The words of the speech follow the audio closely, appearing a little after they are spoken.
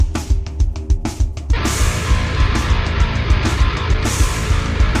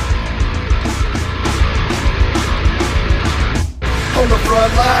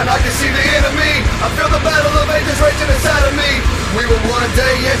line, I can see the enemy. I feel the battle of ages raging inside of me. We will one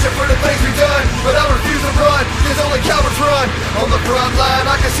day answer for the things we've done, but I refuse to run, cause only cowards run. On the front line,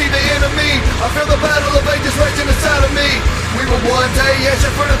 I can see the enemy. I feel the battle of ages raging inside of me. We will one day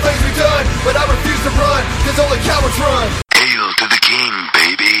answer for the things we've done, but I refuse to run, cause only cowards run. Hail to the king,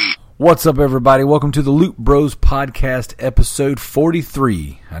 baby. What's up, everybody? Welcome to the Loot Bros Podcast, episode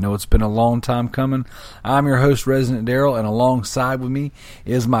 43. I know it's been a long time coming. I'm your host, Resident Daryl, and alongside with me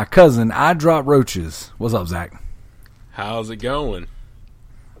is my cousin, I Drop Roaches. What's up, Zach? How's it going?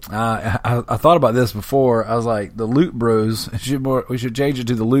 I thought about this before. I was like, the Loot Bros, we should change it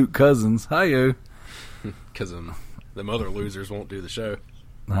to the Loot Cousins. Hi-yo. Because them other losers won't do the show.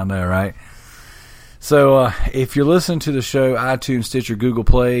 I know, right? So, if you're listening to the show, iTunes, Stitcher, Google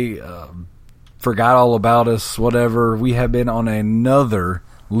Play, forgot all about us, whatever, we have been on another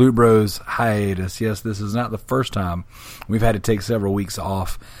Loot Bros hiatus. Yes, this is not the first time we've had to take several weeks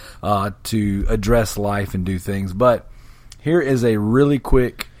off to address life and do things. But here is a really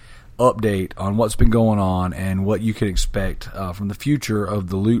quick update on what's been going on and what you can expect from the future of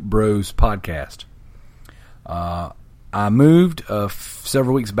the Loot Bros podcast. I moved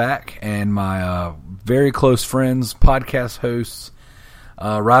several weeks back, and my very close friends, podcast hosts,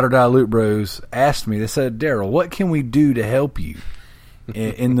 Ride or Die Loot Bros, asked me, they said, Daryl, what can we do to help you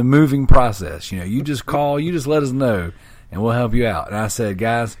in the moving process? You know, you just call, you just let us know, and we'll help you out. And I said,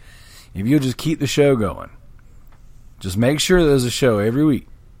 guys, if you'll just keep the show going, just make sure there's a show every week,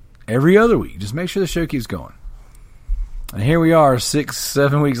 every other week. Just make sure the show keeps going. And here we are,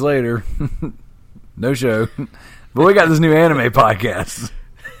 6-7 weeks later, no show. But we got this new anime podcast.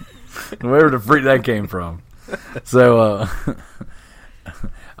 Wherever the freak that came from. So,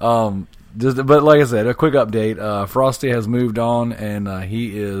 but like I said, a quick update. Frosty has moved on, and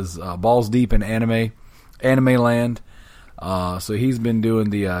he is balls deep in anime land. So he's been doing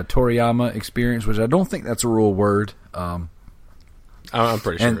the Toriyama experience, which I don't think that's a real word. I'm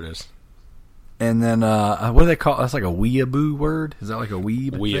pretty sure it is. And then, what do they call it? That's like a weeaboo word? Is that like a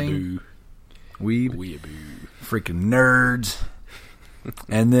weeb thing? Weeboo. Freaking nerds.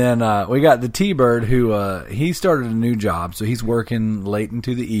 And then we got the T-Bird, who he started a new job, so he's working late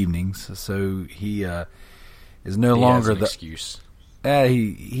into the evenings. So he is no longer the excuse.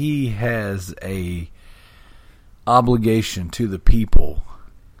 He has a obligation to the people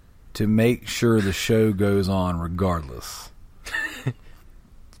to make sure the show goes on regardless.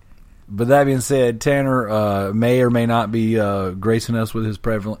 But that being said, Tanner may or may not be gracing us with his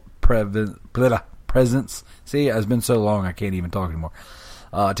presence. See, it's been so long I can't even talk anymore.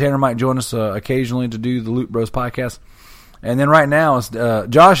 Tanner might join us occasionally to do the Loot Bros podcast. And then right now,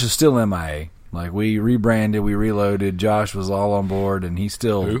 Josh is still MIA. Like, we rebranded, we reloaded. Josh was all on board, and he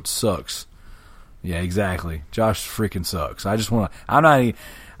still sucks. Yeah, exactly. Josh freaking sucks. I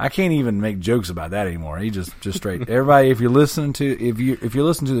can't even make jokes about that anymore. He just straight. Everybody, if you're listening to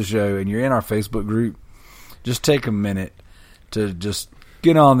the show and you're in our Facebook group, just take a minute to just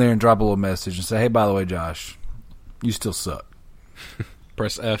get on there and drop a little message and say, hey, by the way, Josh, you still suck.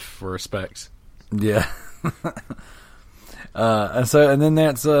 Press F for respects. Yeah. and then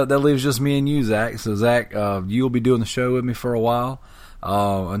that leaves just me and you, Zach. So, Zach, you'll be doing the show with me for a while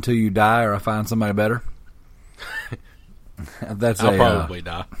until you die or I find somebody better. I'll probably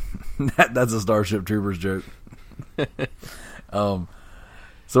die. That's a Starship Troopers joke.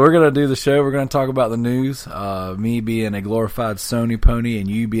 So we're going to do the show. We're going to talk about the news. Me being a glorified Sony pony and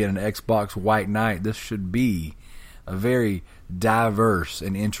you being an Xbox White Knight. This should be a very diverse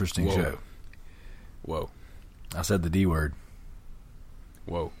and interesting show. Whoa. I said the D word.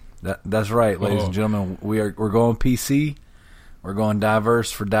 Whoa. That's right, ladies and gentlemen. We're going PC. We're going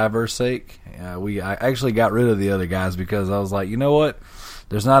diverse for diverse sake. I actually got rid of the other guys because I was like, you know what?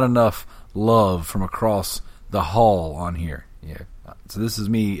 There's not enough love from across the hall on here. Yeah. So this is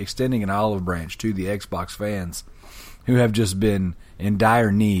me extending an olive branch to the Xbox fans who have just been in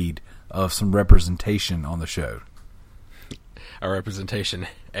dire need of some representation on the show. A representation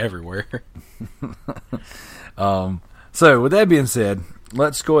everywhere. So with that being said,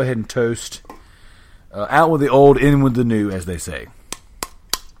 let's go ahead and toast. Out with the old, in with the new, as they say.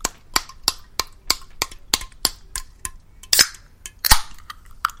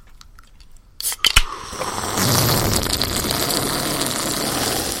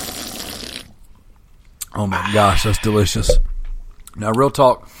 Oh my gosh, that's delicious. Now, real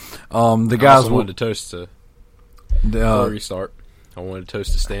talk. The guys I also wanted to toast to before we start. I wanted to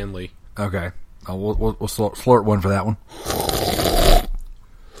toast to Stan Lee. Okay, we'll slurp one for that one.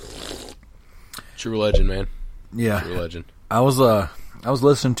 True legend, man. Yeah, true legend. I was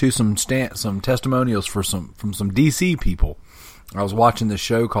listening to some testimonials from some DC people I was watching this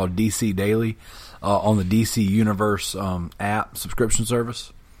show called DC Daily on the DC Universe app subscription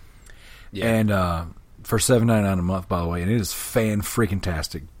service. Yeah. And for $7.99 a month, by the way, and it is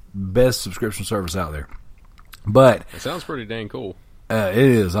fan-freaking-tastic. Best subscription service out there. But it sounds pretty dang cool. It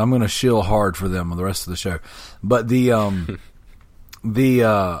is. I'm going to shill hard for them on the rest of the show. But they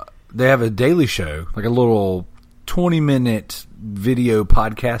have a daily show, like a little 20-minute video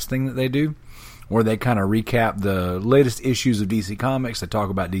podcast thing that they do, where they kind of recap the latest issues of DC Comics. They talk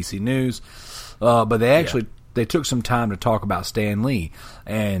about DC news. But they actually they took some time to talk about Stan Lee.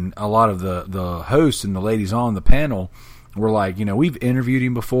 And a lot of the hosts and the ladies on the panel were like, we've interviewed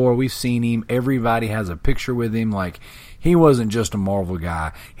him before. We've seen him. Everybody has a picture with him. Like, he wasn't just a Marvel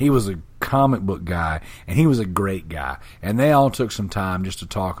guy. He was a comic book guy, and he was a great guy. And they all took some time just to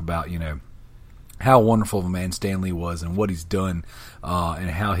talk about, how wonderful of a man Stan Lee was and what he's done and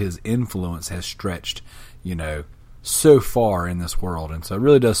how his influence has stretched, so far in this world. And so it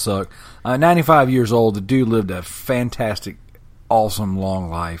really does suck. 95 years old, the dude lived a fantastic, awesome, long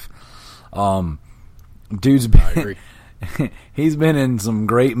life. Dude's been... I agree. He's been in some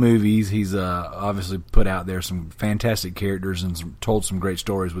great movies. He's obviously put out there some fantastic characters and told some great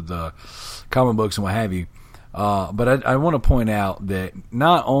stories with the comic books and what have you. But I want to point out that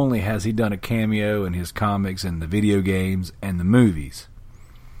not only has he done a cameo in his comics and the video games and the movies,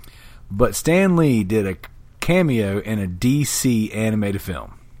 but Stan Lee did a cameo in a DC animated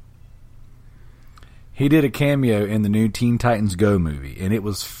film. He did a cameo in the new Teen Titans Go movie, and it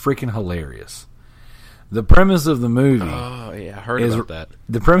was freaking hilarious. The premise of the movie... Oh, yeah, I heard about that.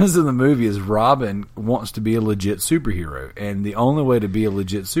 The premise of the movie is Robin wants to be a legit superhero, and the only way to be a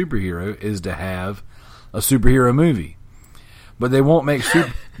legit superhero is to have a superhero movie. But they won't make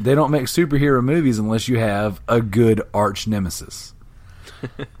they don't make superhero movies unless you have a good arch nemesis.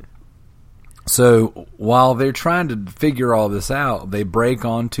 So while they're trying to figure all this out, they break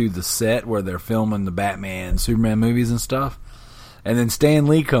onto the set where they're filming the Batman, Superman movies and stuff. And then Stan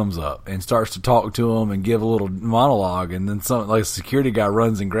Lee comes up and starts to talk to him and give a little monologue. And then a security guy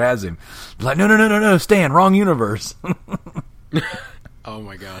runs and grabs him. Like, no, Stan, wrong universe. Oh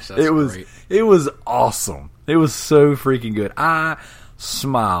my gosh, that's great. It was awesome. It was so freaking good. I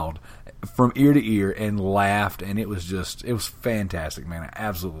smiled from ear to ear and laughed, and it was fantastic, man. I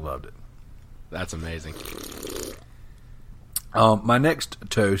absolutely loved it. That's amazing. My next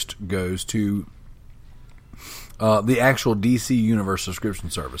toast goes to the actual DC Universe subscription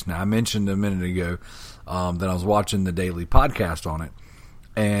service. Now, I mentioned a minute ago that I was watching the daily podcast on it,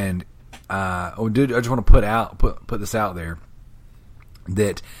 and I just want to put this out there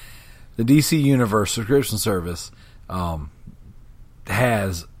that the DC Universe subscription service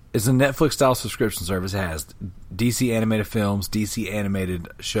it's a Netflix style subscription service. It has DC animated films, DC animated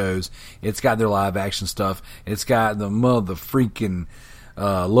shows. It's got their live action stuff. It's got the freaking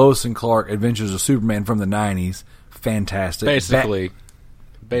Lois and Clark Adventures of Superman from the 90s. Fantastic.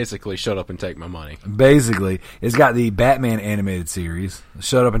 Basically, shut up and take my money. Basically, it's got the Batman animated series.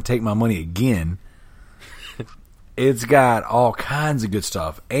 Shut up and take my money again. It's got all kinds of good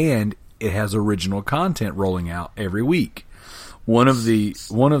stuff, and it has original content rolling out every week. One of the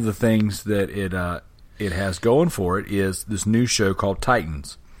things that it has going for it is this new show called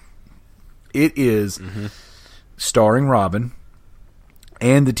Titans. It is starring Robin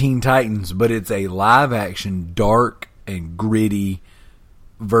and the Teen Titans, but it's a live action, dark and gritty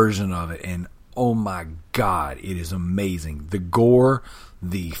version of it. And oh my God, it is amazing. The gore,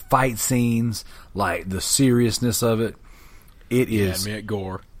 the fight scenes, like the seriousness of it. It is. Yeah,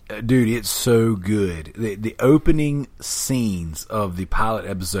 gore. Dude, it's so good. The opening scenes of the pilot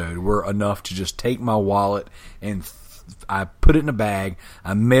episode were enough to just take my wallet and I put it in a bag.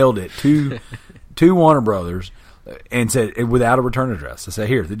 I mailed it to Warner Brothers and said, without a return address. I said,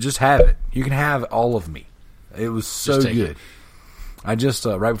 here, just have it. You can have all of me. It was so good. I just,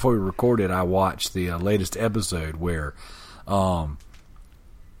 right before we recorded, I watched the latest episode where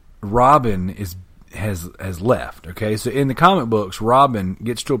Robin has left. Okay, so in the comic books, Robin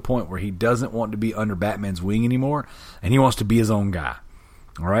gets to a point where he doesn't want to be under Batman's wing anymore, and he wants to be his own guy.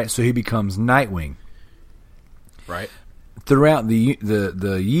 All right, so he becomes Nightwing. Right. Throughout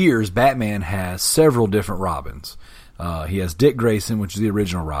the years, Batman has several different Robins. He has Dick Grayson, which is the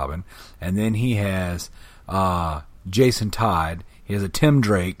original Robin, and then he has Jason Todd. He has a Tim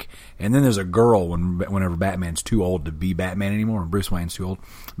Drake, and then there's a girl whenever Batman's too old to be Batman anymore, and Bruce Wayne's too old.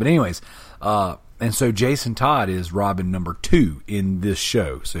 But anyways, and so Jason Todd is Robin number 2 in this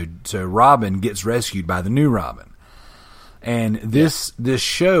show. So Robin gets rescued by the new Robin. And this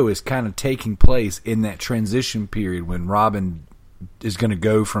show is kind of taking place in that transition period when Robin is going to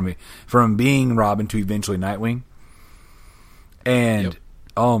go from being Robin to eventually Nightwing. And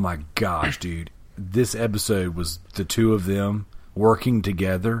oh my gosh, dude, this episode was the two of them working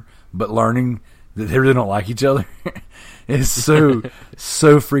together, but learning that they really don't like each other. It's so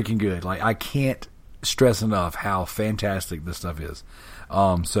freaking good. Like, I can't stress enough how fantastic this stuff is.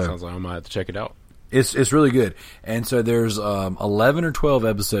 Sounds like I might have to check it out. It's really good. And so there's 11 or 12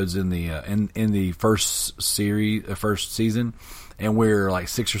 episodes in the first season, and we're like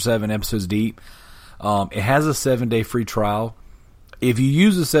 6 or 7 episodes deep. It has a 7-day free trial. If you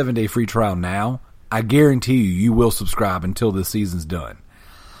use a 7-day free trial now, I guarantee you will subscribe until the season's done.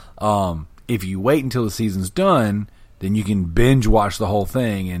 If you wait until the season's done, then you can binge watch the whole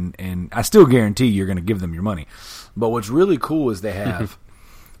thing, and I still guarantee you're going to give them your money. But what's really cool is they have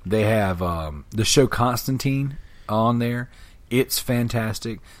the show Constantine on there. It's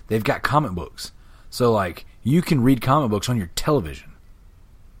fantastic. They've got comic books, so like you can read comic books on your television.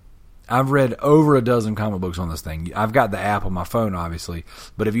 I've read over a dozen comic books on this thing. I've got the app on my phone, obviously,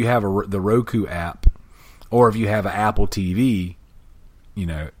 but if you have the Roku app, or if you have an Apple TV,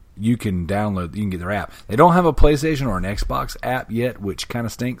 you can download. You can get their app. They don't have a PlayStation or an Xbox app yet, which kind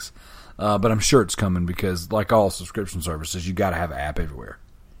of stinks. But I'm sure it's coming because, like all subscription services, you got to have an app everywhere.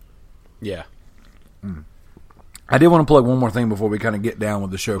 Yeah. I did want to plug one more thing before we kind of get down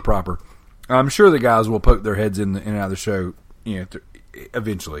with the show proper. I'm sure the guys will poke their heads in and out of the show,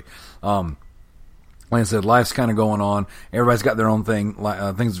 eventually. Like I said, life's kind of going on. Everybody's got their own thing.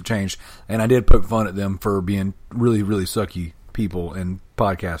 Things have changed, and I did poke fun at them for being really, really sucky people and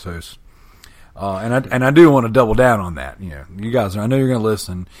podcast hosts. And I do want to double down on that. You guys, I know you're going to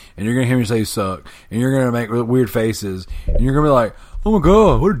listen, and you're going to hear me say you suck, and you're going to make weird faces, and you're going to be like, "Oh my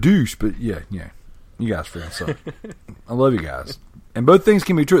god, what a douche!" But yeah, you guys freaking suck. I love you guys, and both things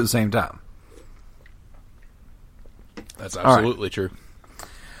can be true at the same time. That's absolutely true.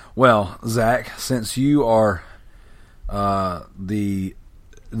 Well, Zach, since you are the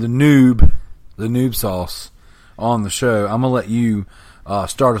noob sauce on the show, I'm gonna let you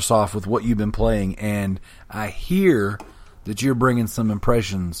start us off with what you've been playing, and I hear that you're bringing some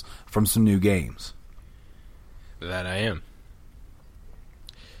impressions from some new games. That I am.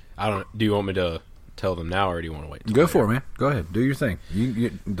 Do you want me to tell them now, or do you want to wait? Go for it, man. Go ahead. Do your thing.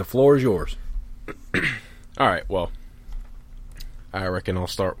 The floor is yours. All right. Well, I reckon I'll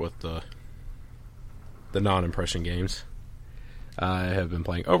start with the non-impression games. I have been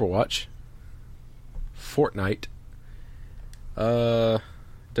playing Overwatch, Fortnite,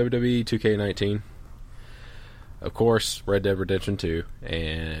 WWE 2K19, of course, Red Dead Redemption 2,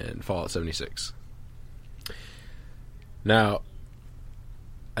 and Fallout 76. Now,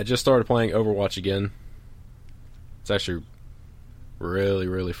 I just started playing Overwatch again. It's actually really,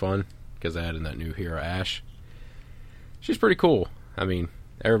 really fun because I added that new hero, Ashe. She's pretty cool. I mean,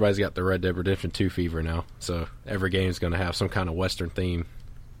 everybody's got the Red Dead Redemption 2 fever now, so every game's going to have some kind of Western theme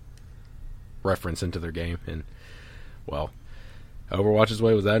reference into their game, and, well, Overwatch's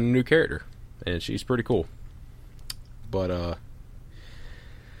way was adding a new character, and she's pretty cool. But,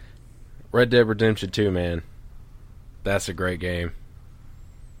 Red Dead Redemption 2, man, that's a great game.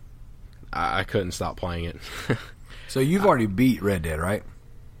 I couldn't stop playing it. So you've already beat Red Dead, right?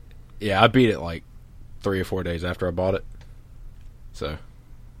 Yeah, I beat it like 3 or 4 days after I bought it. So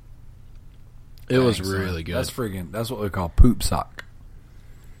it was really good. That's what we call poop sock.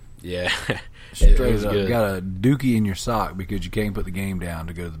 Yeah. Straight up, got a dookie in your sock because you can't put the game down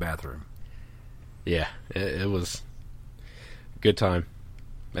to go to the bathroom. Yeah, it was a good time.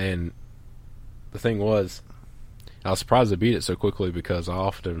 And the thing was, I was surprised I beat it so quickly because I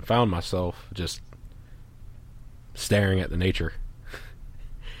often found myself just staring at the nature.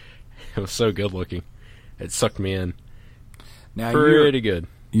 It was so good looking. It sucked me in. Now pretty good.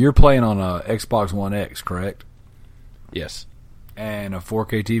 You're playing on a Xbox One X, correct? Yes. And a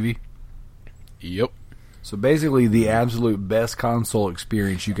 4K TV? Yep. So basically the absolute best console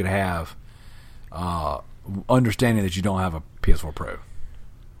experience you could have, understanding that you don't have a PS4 Pro.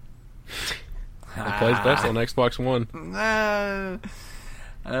 It plays best on Xbox One.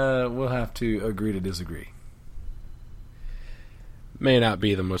 We'll have to agree to disagree. May not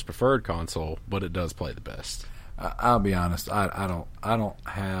be the most preferred console, but it does play the best. I'll be honest. I don't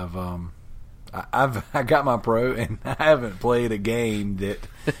have. I got my Pro, and I haven't played a game that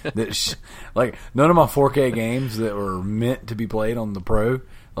like none of my 4K games that were meant to be played on the Pro.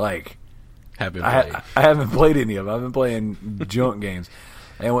 Like, have been played. I haven't played any of them. I've been playing junk games.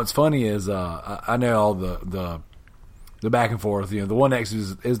 And what's funny is I know all the back and forth. The One X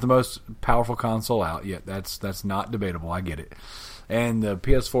is the most powerful console out. Yeah, that's not debatable. I get it. And the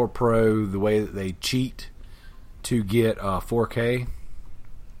PS4 Pro, the way that they cheat to get 4K,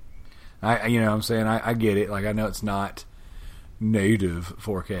 I get it. Like, I know it's not native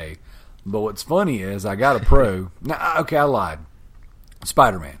 4K. But what's funny is I got a Pro. Now, okay, I lied.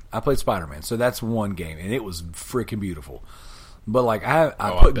 Spider-Man. I played Spider-Man, so that's one game, and it was freaking beautiful. But like I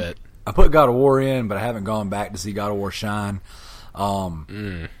bet. I put God of War in, but I haven't gone back to see God of War shine.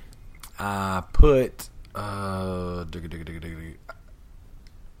 I put I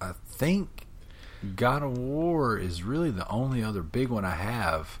think God of War is really the only other big one I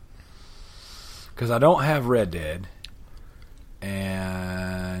have, because I don't have Red Dead,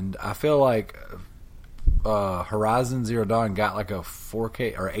 and I feel like Horizon Zero Dawn got like a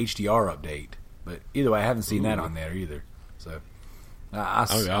 4K or HDR update, but either way, I haven't seen that on there either. So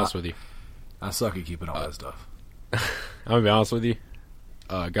I'll be honest with you. I suck at keeping all that stuff. I'm gonna be honest with you.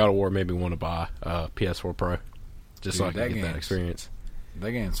 God of War made me want to buy a PS4 Pro, just so I can get that experience.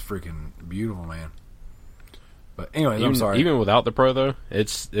 That game's freaking beautiful, man. But anyways, I'm sorry. Even without the Pro, though,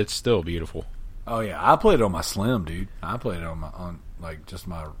 it's still beautiful. Oh yeah, I played it on my Slim, dude. I played it on just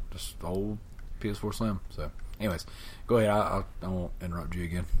old PS4 Slim. So, anyways, go ahead. I won't interrupt you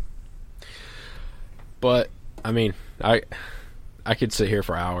again. But I mean, I could sit here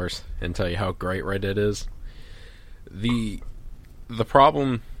for hours and tell you how great Red Dead is. The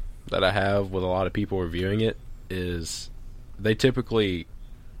problem that I have with a lot of people reviewing it is they typically,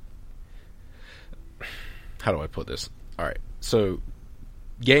 how do I put this? All right, so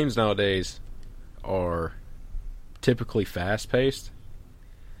games nowadays are typically fast-paced,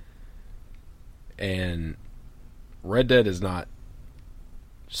 and Red Dead is not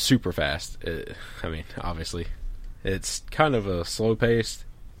super fast. I mean, obviously, it's kind of a slow-paced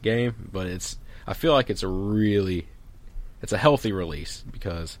game, but I feel like it's a healthy release,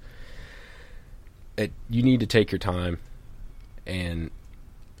 because you need to take your time and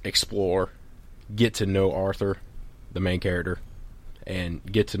explore, get to know Arthur, the main character, and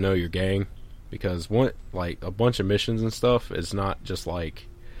get to know your gang, because a bunch of missions and stuff is not just like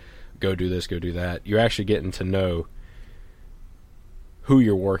go do this, go do that. You're actually getting to know who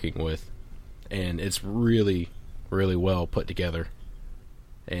you're working with, and it's really, really well put together,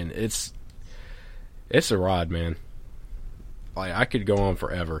 and it's a ride, man. Like, I could go on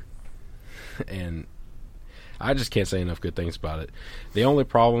forever, and I just can't say enough good things about it. The only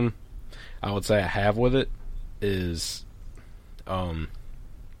problem I would say I have with it is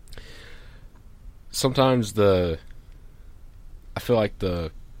sometimes I feel like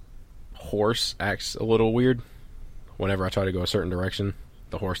the horse acts a little weird whenever I try to go a certain direction.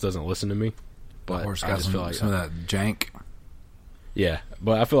 The horse doesn't listen to me, but the horse I got just feel like some of that jank. Yeah,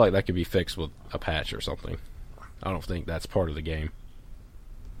 but I feel like that could be fixed with a patch or something. I don't think that's part of the game.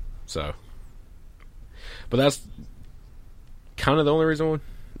 So, but that's kind of the only reason,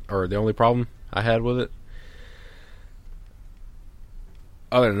 or the only problem I had with it.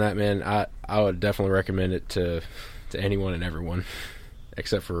 Other than that, man, I would definitely recommend it to anyone and everyone,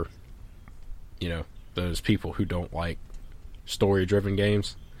 except for, those people who don't like story-driven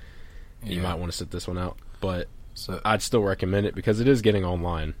games. Yeah. You might want to sit this one out, but I'd still recommend it because it is getting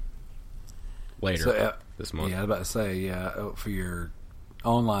online later this month. Yeah, I was about to say, for your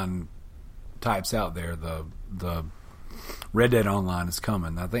online types out there, the Red Dead Online is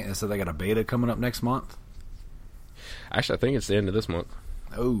coming. I think they said they got a beta coming up next month. Actually, I think it's the end of this month.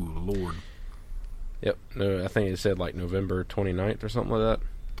 Oh, Lord. Yep. No, I think it said like November 29th or something like that.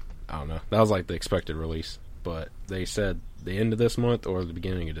 I don't know. That was like the expected release. But they said the end of this month or the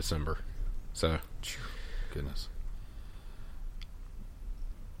beginning of December. So, goodness.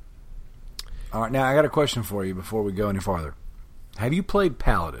 All right, now I got a question for you before we go any farther. Have you played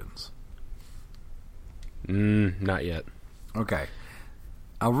Paladins? Not yet. Okay.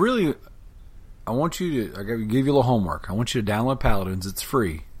 I want you to, give you a little homework. I want you to download Paladins. It's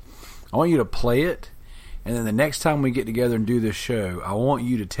free. I want you to play it, and then the next time we get together and do this show, I want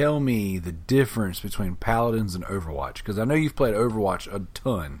you to tell me the difference between Paladins and Overwatch, because I know you've played Overwatch a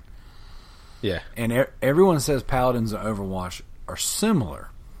ton. Yeah. And everyone says Paladins and Overwatch are similar.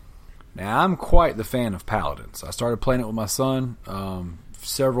 Now, I'm quite the fan of Paladins. I started playing it with my son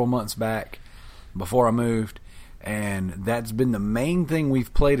several months back before I moved, and that's been the main thing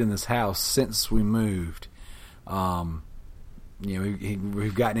we've played in this house since we moved. We've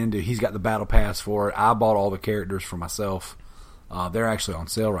gotten into. He's got the battle pass for it. I bought all the characters for myself. They're actually on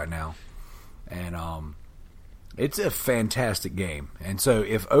sale right now, and it's a fantastic game. And so,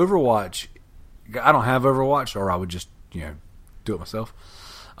 if Overwatch, I don't have Overwatch, or I would just do it myself.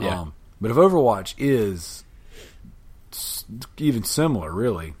 Yeah. But if Overwatch is even similar,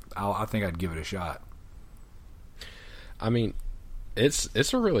 really, I think I'd give it a shot. I mean,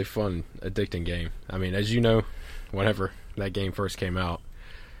 it's a really fun, addicting game. I mean, as you know, whenever that game first came out,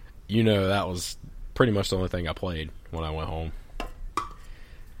 that was pretty much the only thing I played when I went home.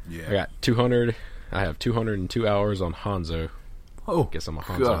 Yeah. I got 200. I have 202 hours on Hanzo. Oh, Guess I'm a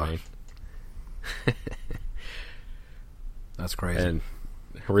Hanzo gosh. main. That's crazy. And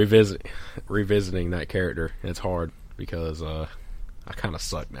revisiting that character, it's hard because I kind of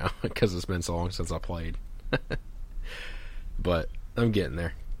suck now because it's been so long since I played. But I'm getting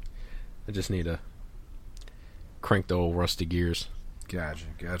there. I just need to crank the old rusty gears. Gotcha.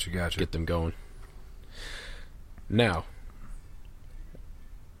 Get them going. Now,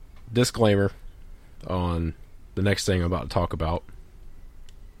 disclaimer on the next thing I'm about to talk about.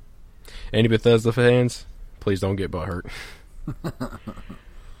 Any Bethesda fans, please don't get butthurt.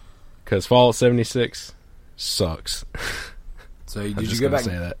 Because Fallout 76 sucks. So I'm did you just go gonna back?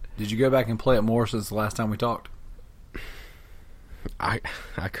 say that. Did you go back and play it more since the last time we talked? I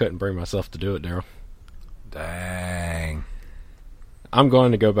couldn't bring myself to do it, Daryl. Dang. I'm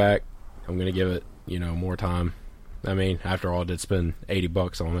going to go back. I'm going to give it, more time. I mean, after all, I did spend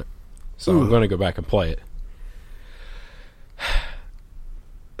 $80 on it. So I'm going to go back and play it.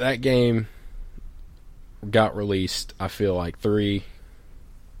 That game got released, I feel like, 3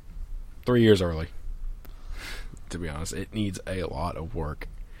 years early. To be honest, it needs a lot of work.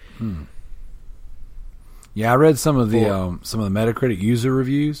 Yeah, I read some of the Metacritic user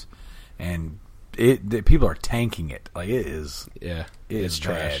reviews, and people are tanking it. Like it is. Yeah, It's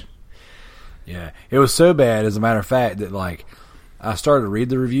trash. bad. Yeah, it was so bad, as a matter of fact, that like I started to read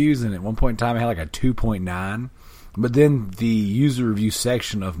the reviews, and at one point in time, I had like a 2.9. But then the user review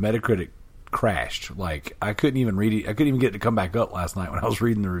section of Metacritic crashed. Like I couldn't even read it. I couldn't even get it to come back up last night when I was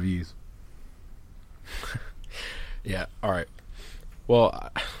reading the reviews. Yeah. All right.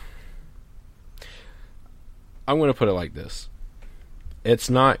 Well, I'm going to put it like this. It's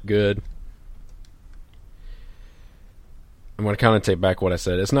not good. I'm going to kind of take back what I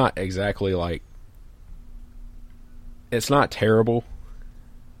said. It's not exactly like... It's not terrible.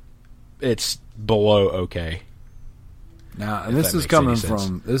 It's below okay. Now, If this that is makes any coming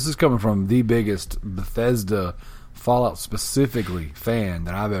sense. from the biggest Bethesda Fallout specifically fan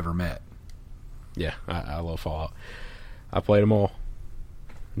that I've ever met. Yeah, I love Fallout. I played them all.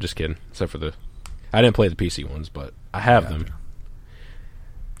 I'm just kidding. Except for I didn't play the PC ones, but I have them.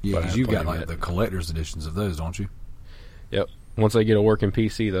 Yeah, But I because haven't you've played got them like yet. the collector's editions of those, don't you? Yep. Once I get a working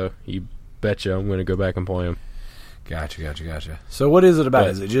PC, though, you betcha I'm going to go back and play them. Gotcha. So what is it about?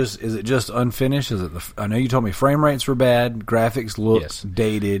 But- Is it just unfinished? Is it I know you told me frame rates were bad, graphics look Yes.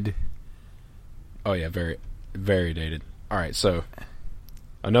 dated. Oh, yeah, very, very dated. All right, so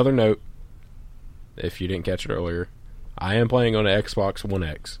another note, if you didn't catch it earlier, I am playing on an Xbox One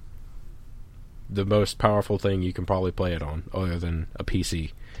X. The most powerful thing you can probably play it on, other than a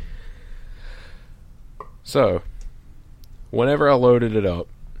PC. So, whenever I loaded it up,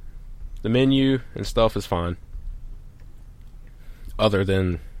 the menu and stuff is fine. Other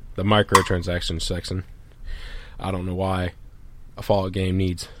than the microtransaction section. I don't know why a Fallout game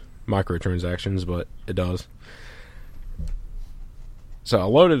needs microtransactions, but it does. So I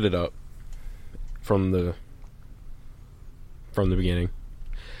loaded it up from the beginning.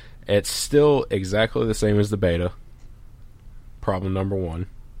 It's still exactly the same as the beta. Problem number 1.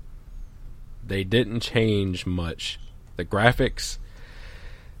 They didn't change much. The graphics,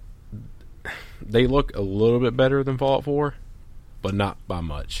 they look a little bit better than Fallout 4, but not by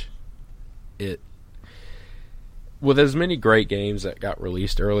much. With as many great games that got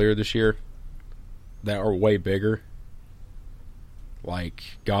released earlier this year that are way bigger, like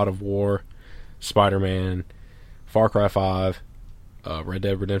God of War, Spider-Man, Far Cry 5, Red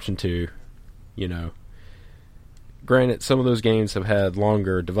Dead Redemption 2, granted, some of those games have had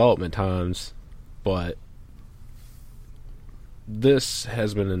longer development times, but this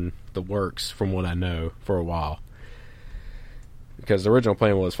has been in the works, from what I know, for a while. Because the original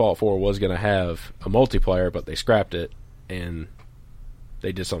plan was Fallout 4 was going to have a multiplayer, but they scrapped it, and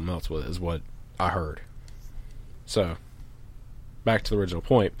they did something else with it, is what I heard. So, back to the original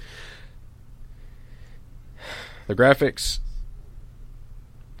point. The graphics,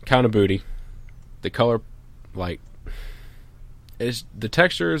 kind of booty. The color, the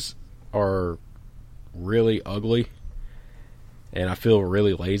textures are really ugly, and I feel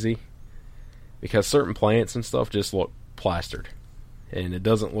really lazy, because certain plants and stuff just look plastered, and it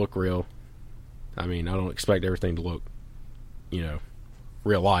doesn't look real. I mean, I don't expect everything to look,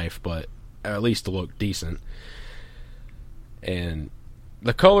 real life, but at least to look decent. And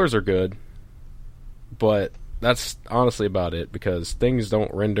the colors are good, but that's honestly about it, because things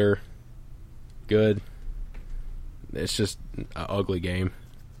don't render good. It's just an ugly game.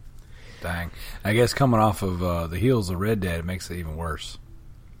 Dang. I guess coming off of the heels of Red Dead, it makes it even worse.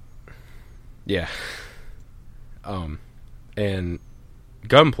 Yeah. And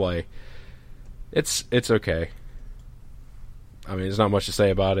gunplay, it's okay. I mean, there's not much to say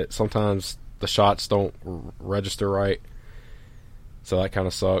about it. Sometimes the shots don't register right, so that kind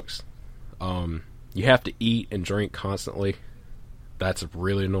of sucks. You have to eat and drink constantly. That's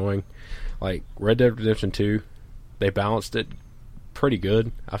really annoying. Like Red Dead Redemption 2, they balanced it pretty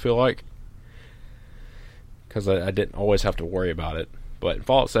good, I feel like, because I didn't always have to worry about it. But in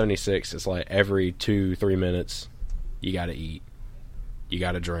Fallout 76, it's like every 2-3 minutes, you gotta eat, you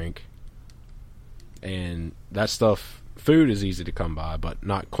gotta drink, and that stuff, food is easy to come by, but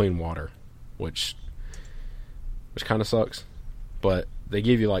not clean water, which kind of sucks. But they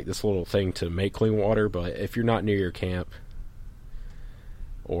give you like this little thing to make clean water, but if you're not near your camp,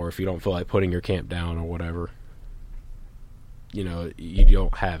 or if you don't feel like putting your camp down or whatever, you know, you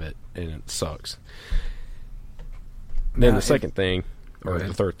don't have it, and it sucks. Then the second thing, or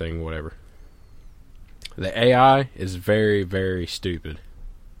the third thing, whatever, the AI is very, very stupid.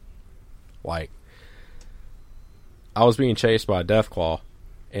 Like, I was being chased by a Deathclaw,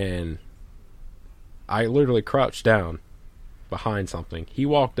 and I literally crouched down behind something. He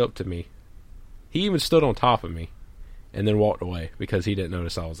walked up to me. He even stood on top of me and then walked away because he didn't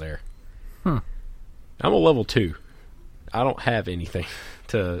notice I was there. I'm a level 2. I don't have anything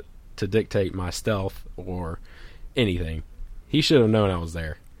to dictate my stealth or anything. He should have known I was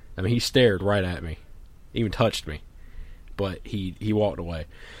there. I mean, he stared right at me, even touched me, but he walked away.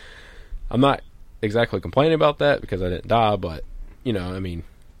 I'm not exactly complaining about that because I didn't die, but, you know, I mean,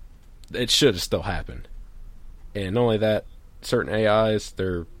 it should have still happened. And not only that, certain AIs,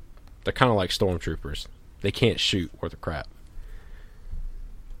 they're kind of like stormtroopers. They can't shoot worth of crap.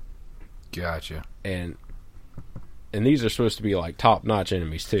 Gotcha. And these are supposed to be like top-notch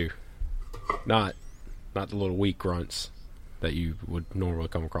enemies too. Not the little weak grunts that you would normally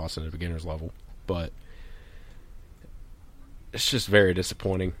come across in a beginner's level. But it's just very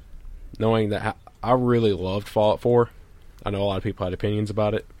disappointing. Knowing that I really loved Fallout 4. I know a lot of people had opinions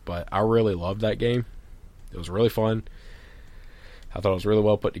about it, but I really loved that game. It was really fun. I thought it was really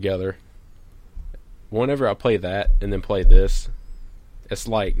well put together. Whenever I play that and then play this, it's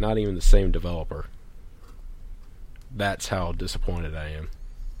like not even the same developer. That's how disappointed I am.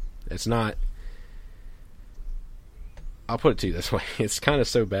 It's not... I'll put it to you this way. It's kind of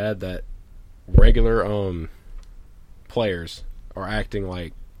so bad that regular players are acting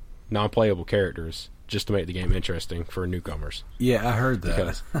like non-playable characters just to make the game interesting for newcomers. Yeah, I heard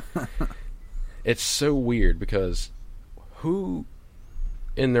that. Because it's so weird, because who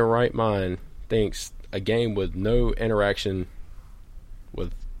in their right mind thinks a game with no interaction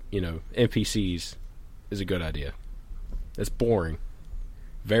with, you know, NPCs is a good idea? It's boring.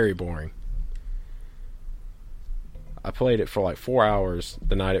 Very boring. I played it for like 4 hours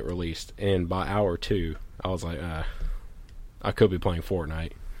the night it released, and by hour 2, I was like, I could be playing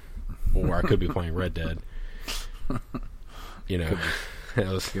Fortnite, or I could be playing Red Dead. You know,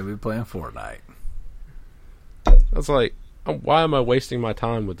 Could be playing Fortnite. I was like, why am I wasting my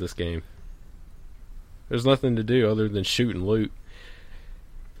time with this game? There's nothing to do other than shoot and loot.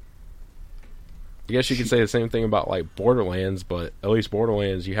 I guess you could say the same thing about like Borderlands, but at least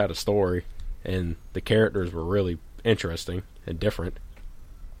Borderlands, you had a story, and the characters were really interesting and different.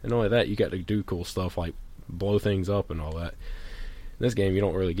 And not only that, you got to do cool stuff like blow things up and all that. In this game, you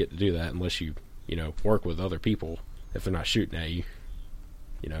don't really get to do that unless you know, work with other people if they're not shooting at you.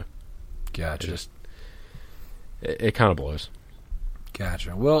 You know. Gotcha. It kind of blows.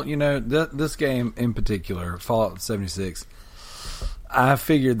 Gotcha. Well, you know, this game in particular, Fallout 76, I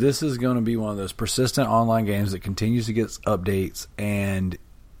figured this is going to be one of those persistent online games that continues to get updates, and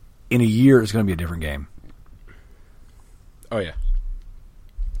in a year it's going to be a different game. Oh, yeah.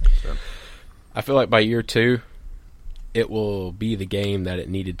 So. I feel like by year 2, it will be the game that it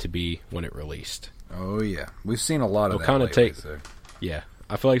needed to be when it released. Oh, yeah. We've seen a lot of that kind of lately, so. Yeah.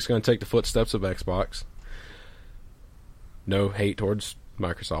 I feel like it's going to take the footsteps of Xbox. No hate towards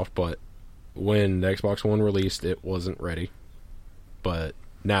Microsoft, but when the Xbox One released, it wasn't ready. But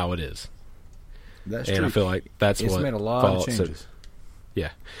now it is. That's and true. I feel like that's it's what made a lot Fallout of changes.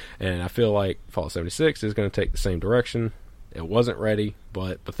 Yeah. And I feel like Fallout 76 is going to take the same direction. It wasn't ready,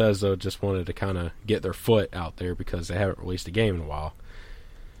 but Bethesda just wanted to kind of get their foot out there because they haven't released a game in a while.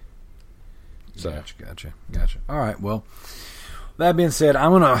 So. Gotcha. All right, well, that being said,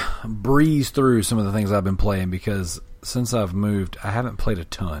 I'm going to breeze through some of the things I've been playing because since I've moved, I haven't played a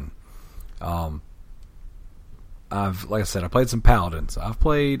ton. Like I said, I played some Paladins. I've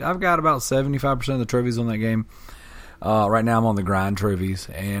got about 75% of the trophies on that game. Right now I'm on the grind trophies,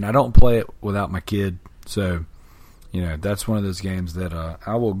 and I don't play it without my kid, so that's one of those games that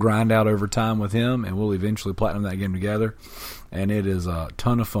I will grind out over time with him, and we'll eventually platinum that game together. And it is a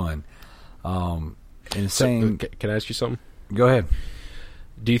ton of fun. And Can I ask you something? Go ahead.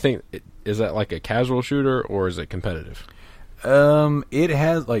 Do you think is that like a casual shooter or is it competitive? It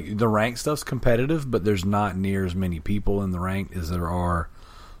has the rank stuff's competitive, but there's not near as many people in the rank as there are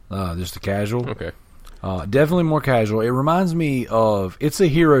just the casual. Okay. Definitely more casual. It reminds me of it's a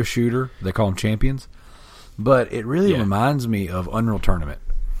hero shooter. They call them champions, but it really reminds me of Unreal Tournament.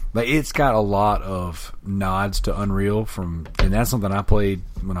 It's got a lot of nods to Unreal and that's something I played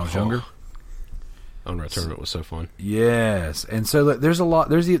when I was younger. Unreal Tournament was so fun. Yes, and so there's a lot.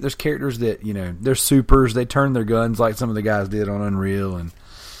 There's characters that they're supers. They turn their guns like some of the guys did on Unreal, and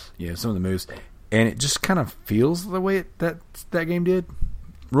some of the moves. And it just kind of feels the way that game did,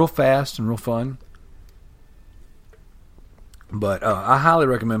 real fast and real fun. But I highly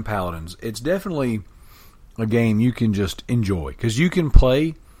recommend Paladins. It's definitely a game you can just enjoy because you can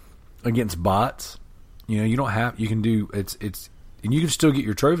play against bots. You don't have. You can do and you can still get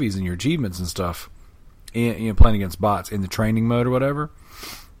your trophies and your achievements and stuff. Playing against bots in the training mode or whatever.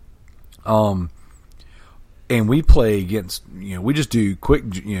 And we play against, we just do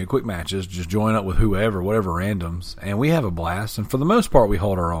quick matches, just join up with whatever randoms, and we have a blast. And for the most part, we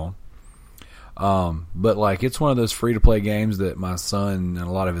hold our own. But it's one of those free to play games that my son and a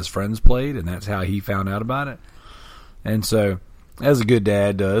lot of his friends played, and that's how he found out about it. And so, as a good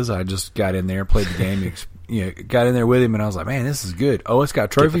dad does, I just got in there, played the game, got in there with him, and I was like, man, this is good. Oh, it's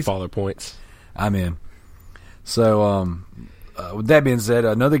got trophies. Get the father points. I'm in. So, with that being said,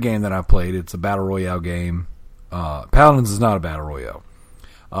 another game that I played, it's a Battle Royale game. Paladins is not a Battle Royale.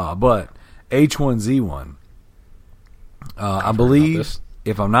 But H1Z1, I believe,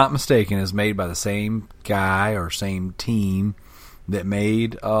 if I'm not mistaken, is made by the same guy or same team that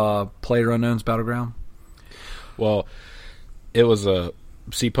made PlayerUnknown's Battleground. Well, it was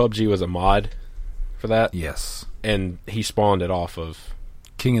PUBG was a mod for that. Yes. And he spawned it off of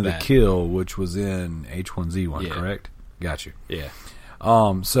King of the Kill, which was in H1Z1, correct? Got you. Yeah.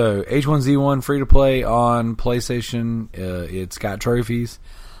 So H1Z1 free to play on PlayStation. It's got trophies.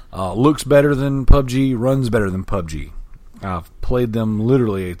 Looks better than PUBG. Runs better than PUBG. I've played them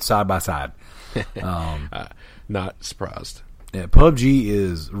literally side by side. Not surprised. Yeah,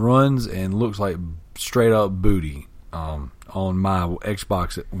 PUBG runs and looks like straight up booty on my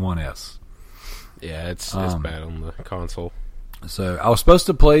Xbox One S. Yeah, it's bad on the console. So I was supposed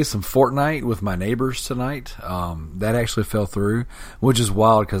to play some Fortnite with my neighbors tonight. That actually fell through, which is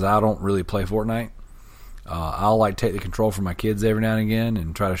wild because I don't really play Fortnite. I'll take the control from my kids every now and again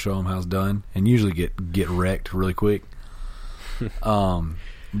and try to show them how it's done, and usually get wrecked really quick. But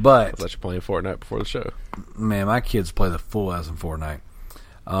I thought you were playing Fortnite before the show. Man, my kids play the full ass in Fortnite.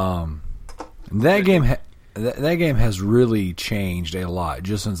 That game. That game has really changed a lot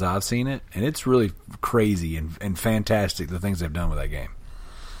just since I've seen it, and it's really crazy and fantastic the things they've done with that game.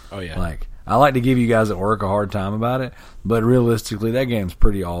 Oh yeah, I like to give you guys at work a hard time about it, but realistically, that game's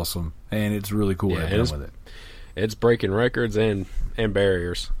pretty awesome, and it's really cool what they've done with it. It's breaking records and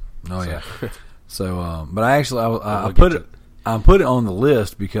barriers. Oh yeah. So, but I put it on the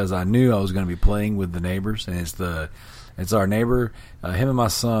list because I knew I was going to be playing with the neighbors, and it's our neighbor, him and my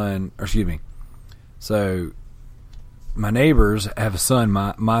son. Or excuse me. So, my neighbors have a son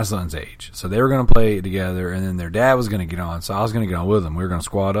my son's age. So, they were going to play together, and then their dad was going to get on. So, I was going to get on with them. We were going to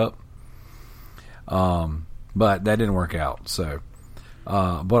squad up. But that didn't work out. So,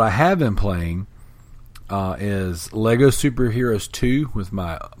 what I have been playing is Lego Superheroes 2 with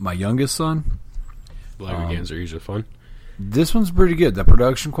my youngest son. Lego games are usually fun. This one's pretty good. The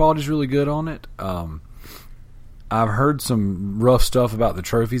production quality is really good on it. I've heard some rough stuff about the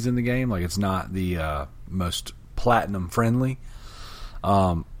trophies in the game. It's not the most platinum friendly.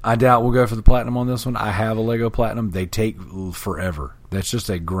 I doubt we'll go for the platinum on this one. I have a Lego Platinum. They take forever. That's just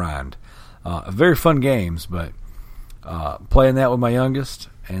a grind. Very fun games, but playing that with my youngest.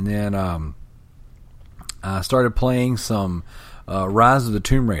 And then I started playing some Rise of the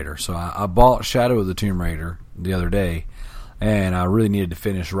Tomb Raider. So I bought Shadow of the Tomb Raider the other day. And I really needed to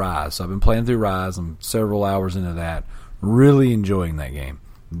finish Rise. So I've been playing through Rise. I'm several hours into that. Really enjoying that game.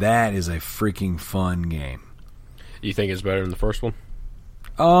 That is a freaking fun game. You think it's better than the first one?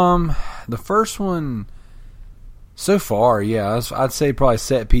 The first one, so far, yeah. I'd say probably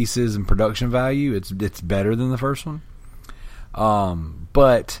set pieces and production value, it's better than the first one.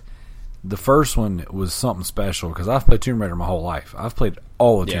 But the first one was something special because I've played Tomb Raider my whole life. I've played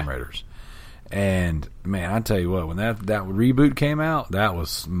all the Tomb Raiders. And, man, I tell you what, when that reboot came out, that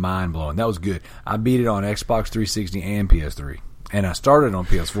was mind-blowing. That was good. I beat it on Xbox 360 and PS3. And I started on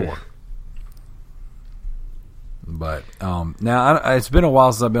PS4. But now it's been a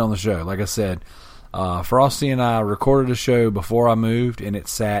while since I've been on the show. Like I said, Frosty and I recorded a show before I moved, and it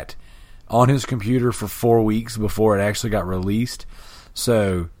sat on his computer for 4 weeks before it actually got released.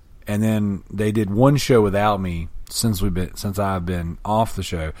 So, and then they did one show without me since I've been off the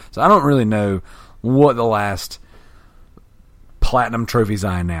show. So I don't really know what the last platinum trophies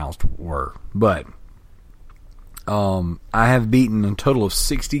I announced were, but I have beaten a total of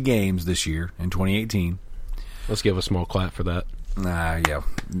 60 games this year in 2018. Let's give a small clap for that. Yeah.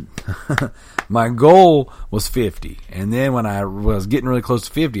 My goal was 50, and then when I was getting really close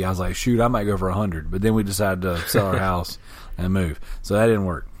to 50, I was like, shoot, I might go for 100, but then we decided to sell our house and move, so that didn't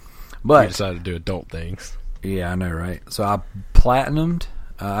work. But we decided to do adult things. Yeah, I know, right? So I platinumed,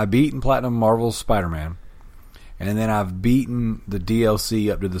 I beat and platinumed Marvel's Spider-Man, and then I've beaten the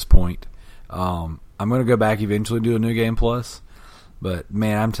DLC up to this point. I'm going to go back eventually and do a New Game Plus, but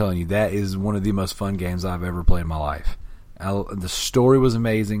man, I'm telling you, that is one of the most fun games I've ever played in my life. The story was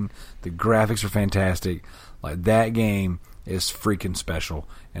amazing. The graphics are fantastic. Like, that game is freaking special,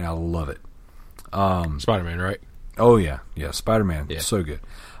 and I love it. Spider-Man, right? Oh yeah, Spider-Man, yeah. So good.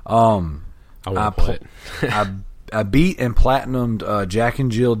 I want to play it. I beat and platinumed Jack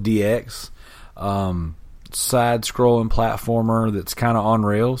and Jill DX, side-scrolling platformer that's kind of on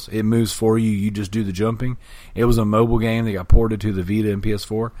rails. It moves for you. You just do the jumping. It was a mobile game that got ported to the Vita and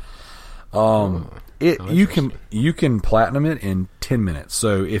PS4. You can platinum it in 10 minutes.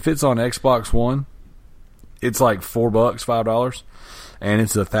 So if it's on Xbox One, it's like $4, $5, and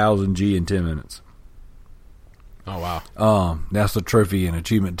it's 1,000 G in 10 minutes. Oh wow! That's the trophy and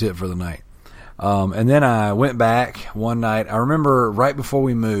achievement tip for the night. And then I went back one night. I remember right before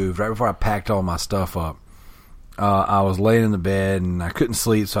we moved, right before I packed all my stuff up, I was laying in the bed and I couldn't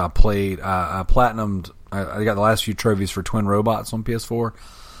sleep, so I played. I platinumed. I got the last few trophies for Twin Robots on PS4.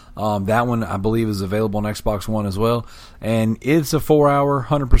 That one, I believe, is available on Xbox One as well. And it's a 4-hour,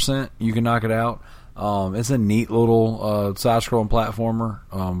 100%. You can knock it out. It's a neat little side-scrolling platformer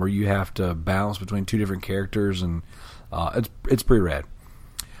where you have to bounce between two different characters, and it's pretty rad.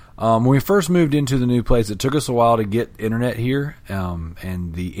 When we first moved into the new place, it took us a while to get internet here,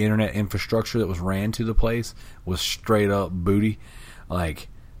 and the internet infrastructure that was ran to the place was straight up booty. Like,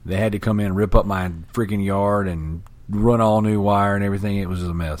 they had to come in and rip up my freaking yard and run all new wire and everything. It was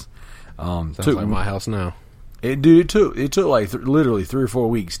just a mess. Sounds like my house now. It took like literally 3 or 4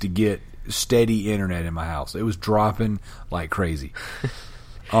 weeks to get steady internet in my house. It was dropping like crazy.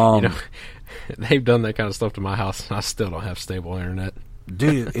 They've done that kind of stuff to my house, and I still don't have stable internet.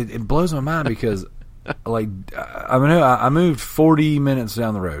 Dude, it blows my mind because, like, I moved 40 minutes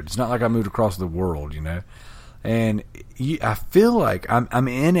down the road. It's not like I moved across the world, and I feel like I'm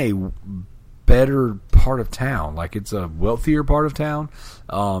in a better part of town. Like, it's a wealthier part of town.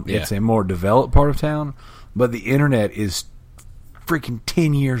 It's a more developed part of town, but the internet is freaking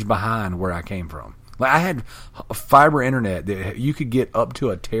 10 years behind where I came from. Like, I had fiber internet that you could get up to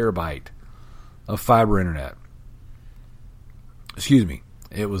 1 terabyte of fiber internet. Excuse me.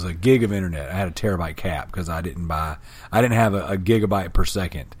 It was a gig of internet. I had a terabyte cap because I didn't have a gigabyte per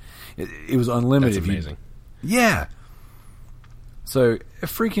second. It was unlimited. That's amazing. Yeah. So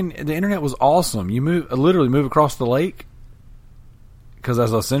freaking the internet was awesome. You literally move across the lake, because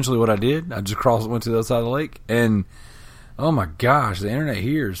that's essentially what I did. I just went to the other side of the lake, and oh my gosh, the internet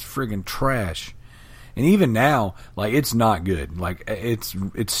here is freaking trash. And even now, like, it's not good. Like, it's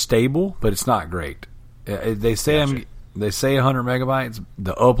stable, but it's not great. They say 100 megabytes.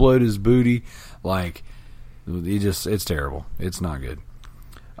 The upload is booty. Like, it's terrible. It's not good.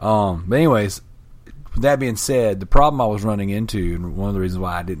 But anyways, with that being said, the problem I was running into, and one of the reasons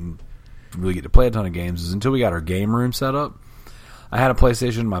why I didn't really get to play a ton of games, is until we got our game room set up, I had a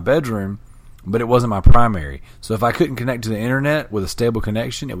PlayStation in my bedroom, but it wasn't my primary. So if I couldn't connect to the internet with a stable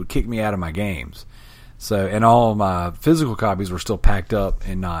connection, it would kick me out of my games. So, and all of my physical copies were still packed up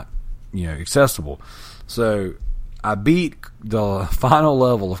and not, accessible. So I beat the final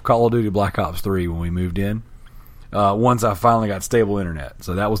level of Call of Duty Black Ops 3 when we moved in. Once I finally got stable internet.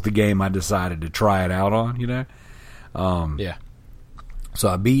 So that was the game I decided to try it out on, Yeah. So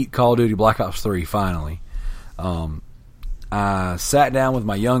I beat Call of Duty Black Ops 3 finally. I sat down with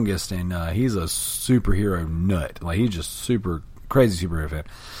my youngest, and he's a superhero nut. Like, he's just super crazy superhero fan.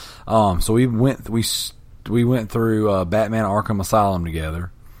 So we went through Batman Arkham Asylum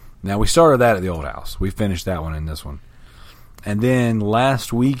together. Now, we started that at the old house. We finished that one in this one. And then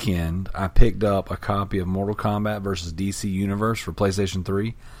last weekend, I picked up a copy of Mortal Kombat vs. DC Universe for PlayStation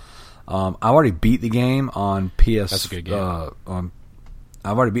 3. I already beat the game on PS. That's a good game.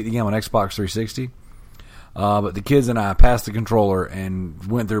 I've already beat the game on Xbox 360. But the kids and I passed the controller and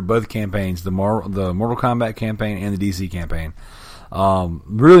went through both campaigns, the Mortal Kombat campaign and the DC campaign.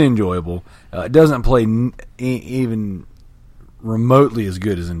 Really enjoyable. It doesn't play even remotely as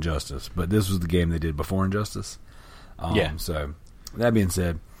good as Injustice, but this was the game they did before Injustice. So, that being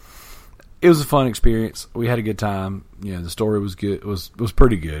said, it was a fun experience. We had a good time. The story was good. It was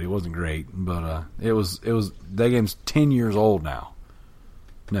pretty good. It wasn't great, but it was. That game's 10 years old now.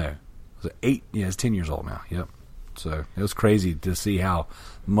 No, was it 8? Yeah, it's 10 years old now. Yep. So it was crazy to see how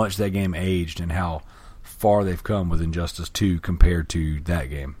much that game aged and how far they've come with Injustice 2 compared to that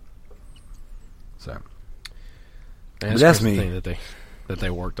game. So that's me. Thing that they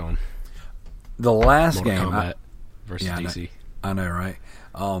worked on. The last Mortal game Kombat versus DC. I know, right?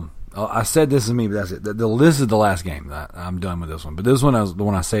 I said this is me, but that's it. This is the last game. I'm done with this one. But this one is the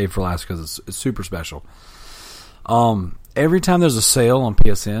one I saved for last because it's super special. Every time there's a sale on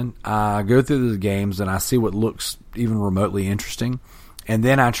PSN, I go through the games and I see what looks even remotely interesting, and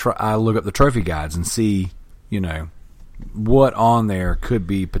then I look up the trophy guides and see, what on there could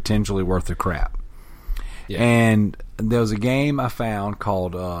be potentially worth the crap. Yeah. And there was a game I found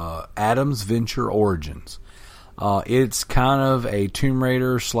called Adam's Venture Origins. It's kind of a Tomb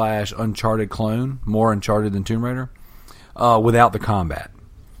Raider / Uncharted clone, more Uncharted than Tomb Raider, without the combat.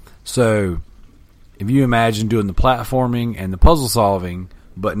 So, if you imagine doing the platforming and the puzzle solving,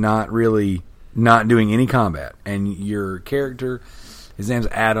 but not doing any combat, and your character, his name's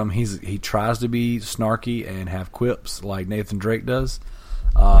Adam, he tries to be snarky and have quips like Nathan Drake does,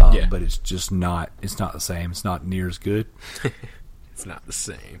 but it's just not. It's not the same. It's not near as good. It's not the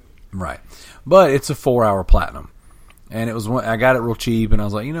same. Right. But it's a 4-hour platinum. And it was I got it real cheap, and I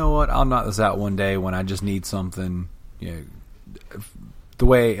was like, you know what? I'll knock this out one day when I just need something. The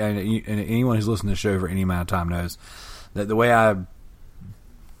way, and anyone who's listened to the show for any amount of time knows that the way I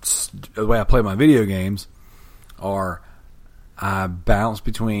play my video games are I bounce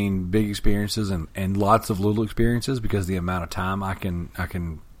between big experiences and lots of little experiences because of the amount of time I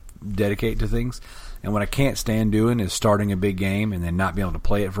can dedicate to things. And what I can't stand doing is starting a big game and then not being able to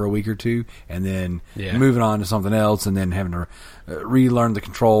play it for a week or two, and then moving on to something else, and then having to relearn the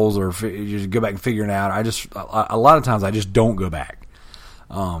controls or just go back and figure it out. A lot of times I just don't go back.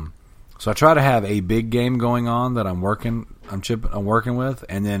 So I try to have a big game going on that I'm working with,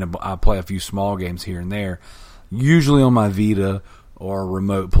 and then I play a few small games here and there, usually on my Vita or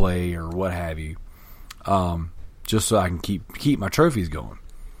remote play or what have you, just so I can keep my trophies going.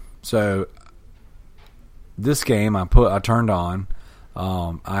 So this game I turned on.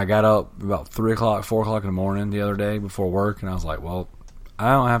 I got up about 4 o'clock in the morning the other day before work, and I was like, well,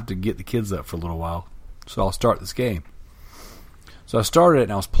 I don't have to get the kids up for a little while, so I'll start this game. So I started it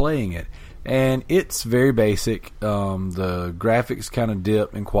and I was playing it, and it's very basic. The graphics kind of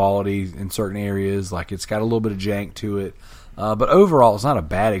dip in quality in certain areas, like it's got a little bit of jank to it, but overall it's not a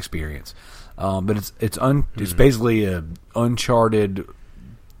bad experience. But it's basically a Uncharted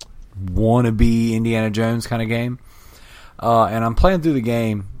wannabe Indiana Jones kind of game, and I'm playing through the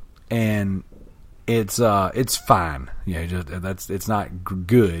game, and it's fine. It's not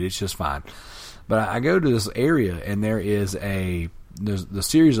good. It's just fine. But I go to this area, and there's the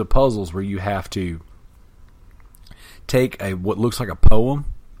series of puzzles where you have to take what looks like a poem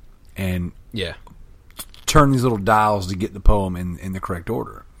and turn these little dials to get the poem in the correct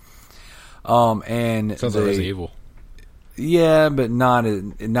order. And sounds like Resident Evil. Yeah, but not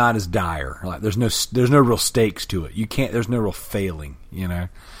as dire. Like there's no real stakes to it. There's no real failing.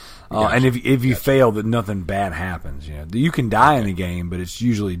 And if you fail, that nothing bad happens. You can die in the game, but it's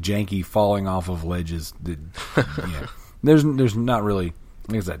usually janky falling off of ledges. There's not really,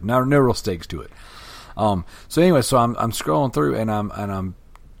 like I said, no real stakes to it. So anyway, so I'm scrolling through, and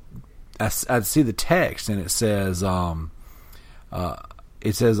I see the text, and it says of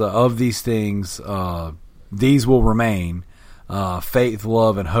these things, these will remain, faith,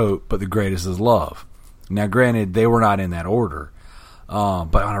 love, and hope, but the greatest is love. Now, granted, they were not in that order.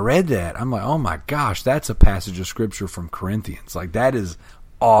 But when I read that, I'm like, oh my gosh, that's a passage of scripture from Corinthians. Like, that is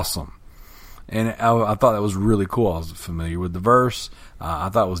awesome. And I thought that was really cool. I was familiar with the verse. I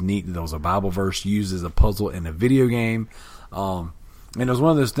thought it was neat that there was a Bible verse used as a puzzle in a video game. And it was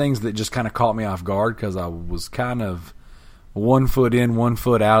one of those things that just kind of caught me off guard because I was kind of 1 foot in, 1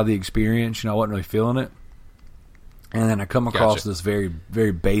 foot out of the experience. I wasn't really feeling it. And then I come across this very,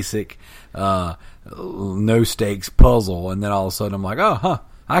 very basic, no stakes puzzle, and then all of a sudden I'm like,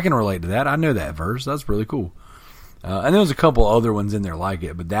 I can relate to that. I know that verse. That's really cool. And there was a couple other ones in there like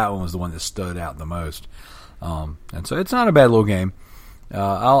it, but that one was the one that stood out the most. And so it's not a bad little game.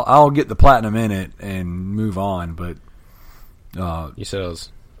 I'll get the platinum in it and move on, but you said it was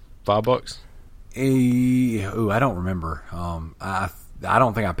 $5? I don't remember. I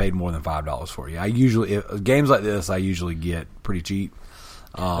don't think I paid more than $5 for it. I usually games like this I usually get pretty cheap.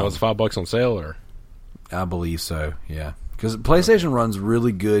 That was $5 on sale, or I believe so. Yeah, because PlayStation runs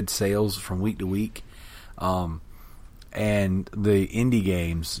really good sales from week to week, and the indie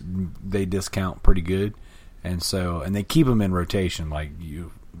games they discount pretty good, and they keep them in rotation. Like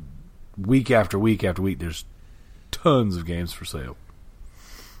week after week after week, there's tons of games for sale.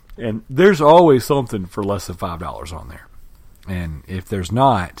 And there's always something for less than $5 on there. And if there's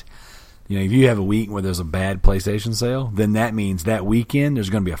not, if you have a week where there's a bad PlayStation sale, then that means that weekend there's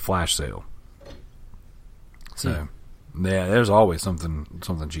going to be a flash sale. So, yeah, there's always something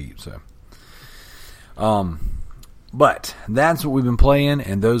cheap. So, but that's what we've been playing,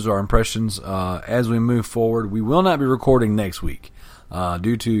 and those are our impressions. As we move forward, we will not be recording next week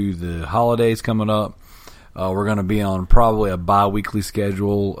due to the holidays coming up. We're going to be on probably a bi-weekly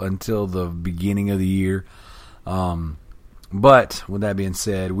schedule until the beginning of the year. But with that being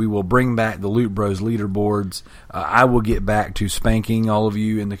said, we will bring back the Loot Bros leaderboards. I will get back to spanking all of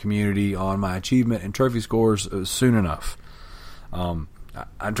you in the community on my achievement and trophy scores soon enough.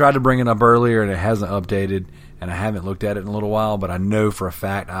 I tried to bring it up earlier and it hasn't updated, and I haven't looked at it in a little while, but I know for a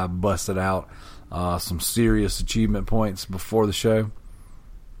fact I busted out some serious achievement points before the show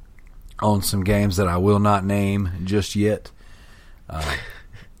on some games that I will not name just yet.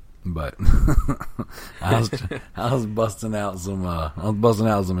 But I was busting out some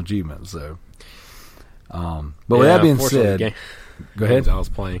achievements. So, but with that being said, go ahead.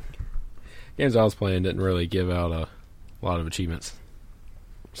 Games I was playing didn't really give out a lot of achievements.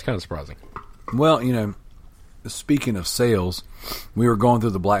 It's kind of surprising. Well, speaking of sales, we were going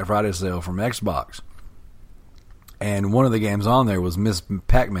through the Black Friday sale from Xbox. And one of the games on there was Miss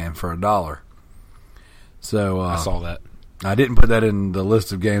Pac-Man for $1. So I saw that. I didn't put that in the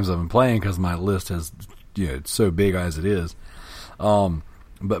list of games I've been playing because my list has, it's so big as it is. But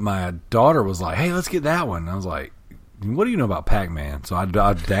my daughter was like, "Hey, let's get that one." And I was like, "What do you know about Pac-Man?" So I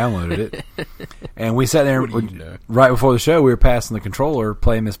downloaded it, and we sat there right before the show. We were passing the controller,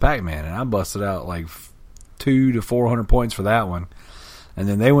 playing Miss Pac-Man, and I busted out like 200 to 400 points for that one. And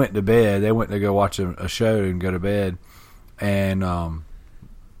then they went to bed. They went to go watch a show and go to bed. And while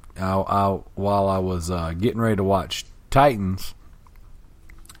I was getting ready to watch Titans,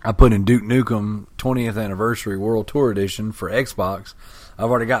 I put in Duke Nukem 20th Anniversary World Tour Edition for Xbox. I've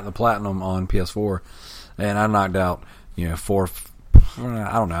already gotten the Platinum on PS4. And I knocked out, I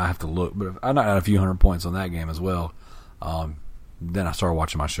don't know, I have to look. But I knocked out a few hundred points on that game as well. Then I started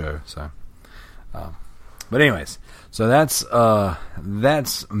watching my show. So, but anyways, so that's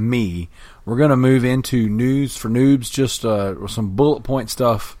me. We're going to move into news for noobs, just some bullet point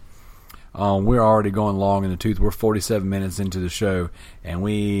stuff. We're already going long in the tooth. We're 47 minutes into the show, and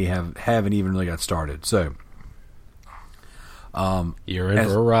we haven't even really got started. So, you're in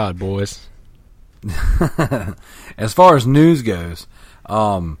for a ride, boys. As far as news goes,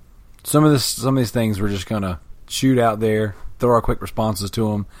 some of these things we're just going to shoot out there, throw our quick responses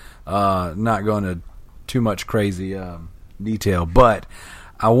to them. Not going to too much crazy detail, but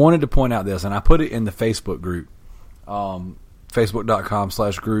I wanted to point out this, and I put it in the Facebook group,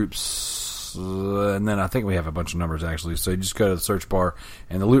 facebook.com/groups, and then I think we have a bunch of numbers actually, so you just go to the search bar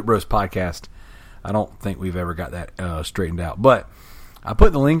and the Loot Bros podcast. I don't think we've ever got that straightened out, but I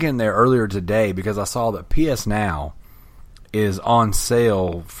put the link in there earlier today because I saw that PS Now is on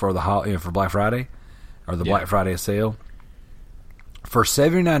sale for for Black Friday, or the Black Friday sale, for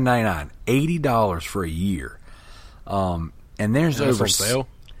 $79.99, $80 for a year. And there's over sale.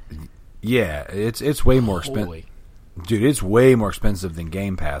 Yeah, it's way more expensive. Dude, it's way more expensive than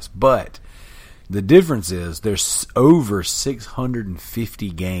Game Pass. But the difference is there's over 650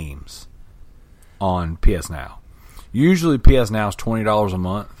 games on PS Now. Usually PS Now is $20 a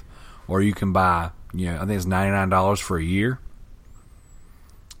month, or you can buy, I think it's $99 for a year.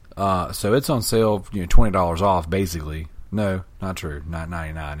 So it's on sale, $20 off basically. No, not true. Not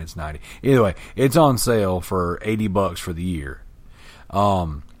 $99. It's $90. Either way, it's on sale for $80 for the year.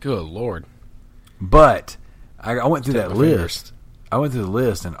 Good Lord! But I went through that list. I went through the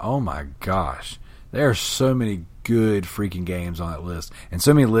list, and oh my gosh, there are so many good freaking games on that list, and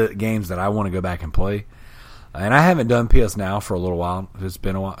so many games that I want to go back and play. And I haven't done PS Now for a little while. It's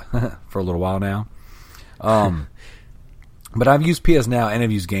been a while for a little while now. But I've used PS Now and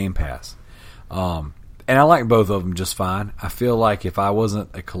I've used Game Pass. And I like both of them just fine. I feel like if I wasn't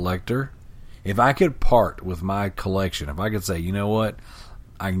a collector, if I could part with my collection, if I could say, you know what,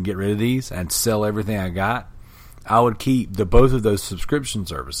 I can get rid of these and sell everything I got, I would keep both of those subscription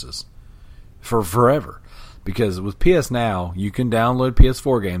services for forever. because with PS Now, you can download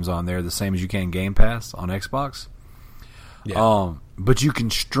PS4 games on there the same as you can Game Pass on Xbox. Yeah. But you can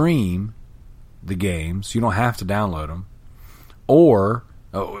stream the games. You don't have to download them. Or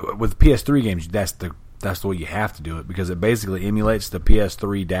with PS3 games, that's the way you have to do it, because it basically emulates the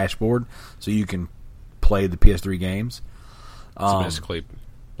PS3 dashboard, so you can play the PS3 games. It's basically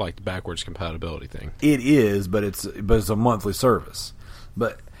like the backwards compatibility thing. It is, but it's a monthly service.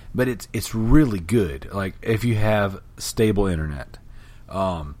 But it's really good. Like if you have stable internet,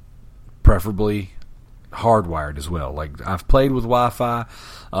 preferably hardwired as well. Like I've played with Wi-Fi.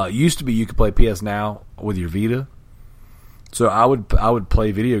 It used to be you could play PS Now with your Vita, so I would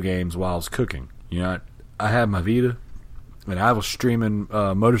play video games while I was cooking. You know, I had my Vita, and I was streaming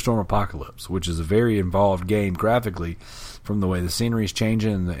MotorStorm Apocalypse, which is a very involved game graphically, from the way the scenery is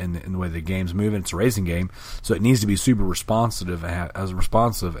changing and the way the game's moving. It's a racing game, so it needs to be super responsive and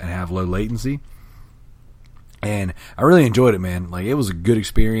have low latency. And I really enjoyed it, man. Like, it was a good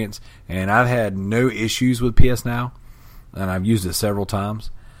experience, and I've had no issues with PS Now, and I've used it several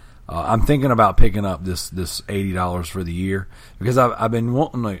times. I'm thinking about picking up this $80 for the year, because I've been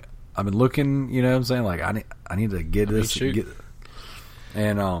wanting, like, I've been looking, you know what I'm saying? Like, I need to get this.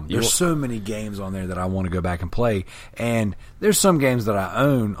 And there's so many games on there that I want to go back and play. And there's some games that I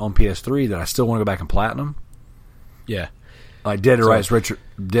own on PS3 that I still want to go back and platinum. Yeah. Like Dead Rights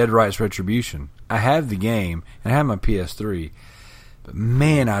Retribution. I have the game, and I have my PS3. But,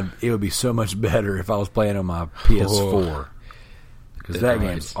 man, it would be so much better if I was playing on my PS4. Because that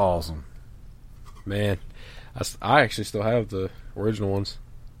game's awesome. Man, I actually still have the original ones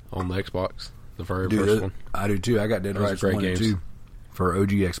on the Xbox. The very first one. I do too. I got Dead Rights 1 and 2 for OG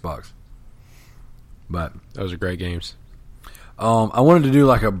Xbox. But those are great games. I wanted to do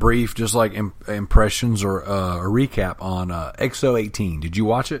like a brief, just like impressions or a recap on XO18. Did you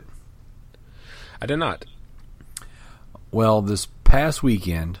watch it? I did not. Well, this past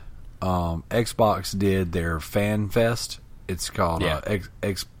weekend, Xbox did their Fan Fest. It's called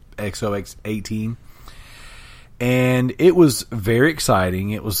XO18. And it was very exciting.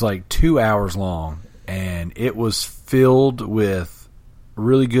 It was like 2 hours long, and it was filled with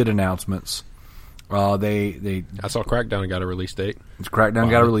really good announcements. I saw Crackdown got a release date. Crackdown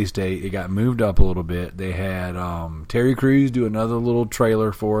got a release date. It got moved up a little bit. They had Terry Crews do another little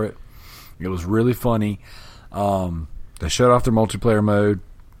trailer for it. It was really funny. They shut off their multiplayer mode.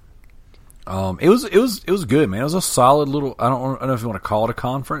 It was good, man. It was a solid little. I don't know if you want to call it a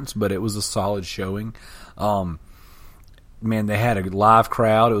conference, but it was a solid showing. Man, they had a live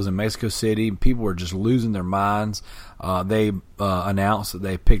crowd. It was in Mexico City. People were just losing their minds. They announced that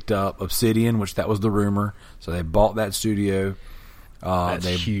they picked up Obsidian, which that was the rumor. So they bought that studio. That's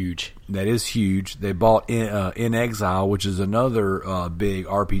huge. That is huge. They bought In Exile, which is another big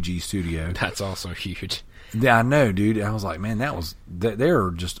RPG studio. That's also huge. Yeah, I know, dude. I was like, man, they're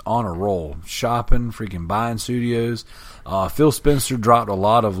just on a roll. Shopping, freaking buying studios. Phil Spencer dropped a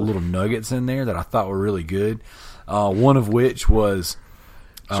lot of little nuggets in there that I thought were really good. One of which was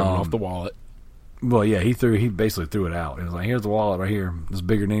showing off the wallet. Well, yeah, he basically threw it out. He was like, here's the wallet right here. It's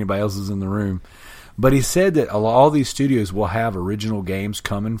bigger than anybody else's in the room. But he said that all these studios will have original games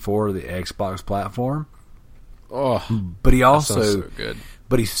coming for the Xbox platform. Oh, but he also, that sounds so good.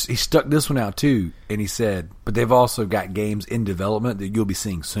 But he stuck this one out too, and he said, but they've also got games in development that you'll be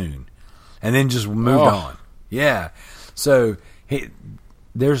seeing soon, and then just moved on. Yeah, so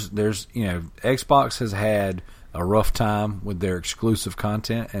there's Xbox has had a rough time with their exclusive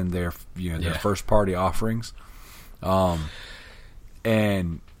content and their first party offerings,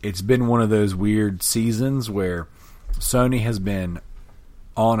 and it's been one of those weird seasons where Sony has been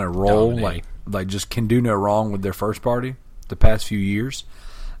on a roll, like just can do no wrong with their first party the past few years,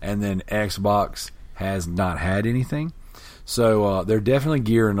 and then Xbox has not had anything. So they're definitely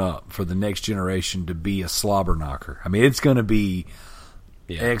gearing up for the next generation to be a slobber knocker. I mean, it's going to be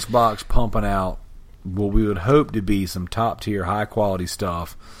Xbox pumping out what we would hope to be some top tier, high quality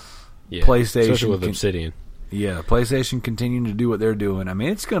stuff. Yeah, PlayStation, especially with Obsidian. Yeah, PlayStation continuing to do what they're doing. I mean,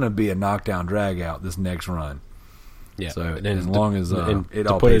 it's going to be a knockdown drag out this next run. Yeah, so as long as it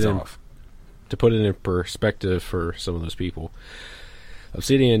all pays off. To put it in perspective for some of those people,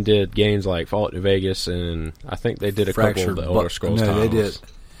 Obsidian did games like Fallout New Vegas, and I think they did a couple of the Elder Scrolls titles.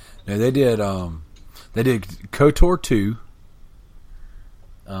 They did KOTOR 2,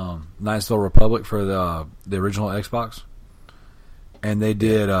 Knights of the Republic for the original Xbox, and they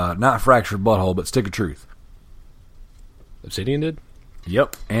did not Fractured Butthole, but Stick of Truth. Obsidian did?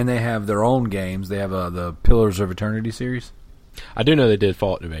 Yep, and they have their own games. They have the Pillars of Eternity series. I do know they did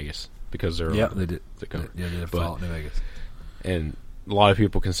Fallout New Vegas because they're they did. They did Fallout New Vegas, and a lot of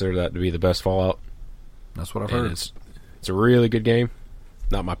people consider that to be the best Fallout. That's what I've And heard. it's a really good game.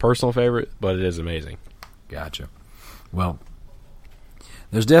 Not my personal favorite, but it is amazing. Gotcha. Well,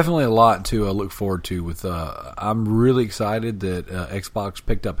 there's definitely a lot to look forward to. With I'm really excited that Xbox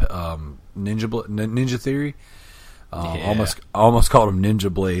picked up Ninja Theory. Yeah. Almost called him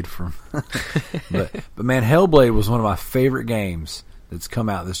Ninja Blade from, but man, Hellblade was one of my favorite games that's come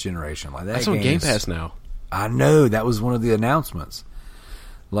out this generation. Like That's on Game Pass now. I know, that was one of the announcements.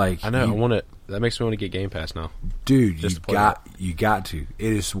 Like, I know. That makes me want to get Game Pass now. dude, Just you to play got to.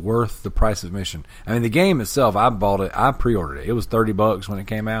 It is worth the price of admission. I mean, the game itself, I bought it. I pre-ordered it. It was $30 when it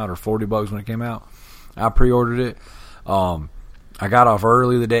came out, or $40 when it came out. I pre-ordered it. I got off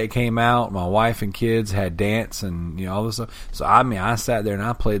early the day it came out. My wife and kids had dance and all this stuff. So I sat there and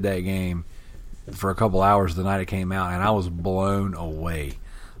I played that game for a couple hours the night it came out, and I was blown away.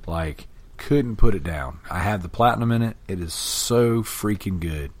 Like, couldn't put it down. I have the platinum in it. It is so freaking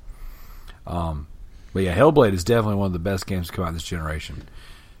good. But yeah, Hellblade is definitely one of the best games to come out this generation.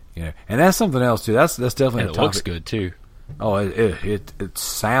 And that's something else too. That's definitely And a it topic. looks good too. Oh, it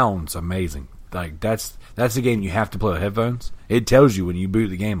sounds amazing. Like that's a game you have to play with headphones. It tells you when you boot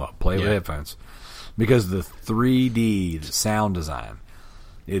the game up, play with Yeah. headphones, because the 3D sound design,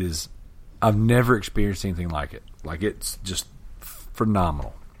 it is. I've never experienced anything like it. Like, it's just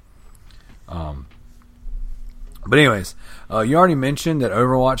phenomenal. But anyways, you already mentioned that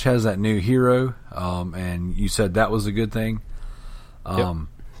Overwatch has that new hero, and you said that was a good thing. Yep.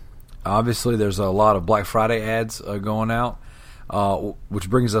 Obviously, there's a lot of Black Friday ads going out, which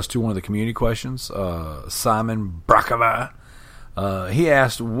brings us to one of the community questions. Simon Brakava, he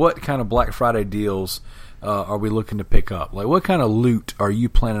asked, what kind of Black Friday deals are we looking to pick up? Like, what kind of loot are you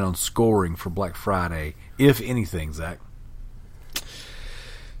planning on scoring for Black Friday, if anything, Zach?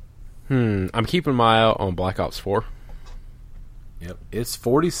 I'm keeping my eye out on Black Ops 4. Yep, it's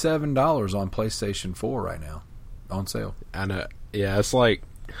 $47 on PlayStation 4 right now, on sale. I know. Yeah, it's like,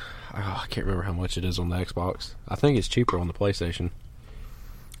 I can't remember how much it is on the Xbox. I think it's cheaper on the PlayStation.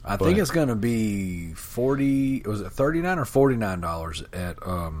 I think it's going to be $39 or $49 at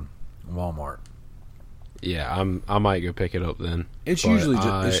Walmart. Yeah, I might go pick it up then. It's But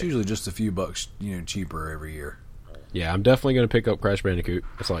usually just a few bucks, cheaper every year. Yeah, I'm definitely going to pick up Crash Bandicoot.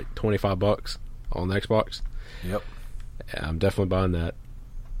 It's like $25 on the Xbox. Yep. Yeah, I'm definitely buying that.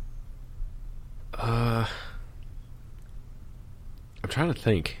 I'm trying to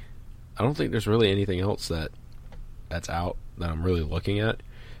think. I don't think there's really anything else that's out that I'm really looking at,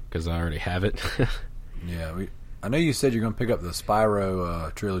 because I already have it. Yeah, I know you said you're going to pick up the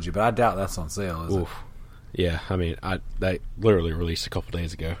Spyro trilogy, but I doubt that's on sale, is it? Oof. Yeah, I mean, that literally released a couple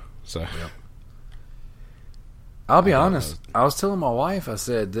days ago. So. Yep. I'll be honest. I was telling my wife, I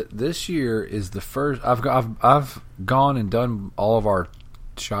said that this year is the first. I've gone and done all of our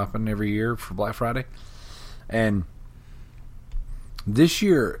shopping every year for Black Friday, and this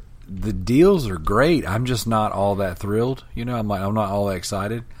year the deals are great. I'm just not all that thrilled. I'm not all that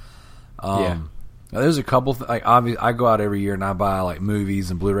excited. Yeah. Now, there's a couple. Obviously, I go out every year and I buy like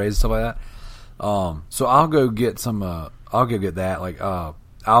movies and Blu-rays and stuff like that. So I'll go get some. I'll go get that. Like,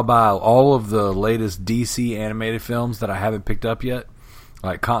 I'll buy all of the latest DC animated films that I haven't picked up yet.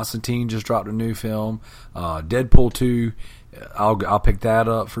 Like Constantine just dropped a new film. Deadpool 2, I'll pick that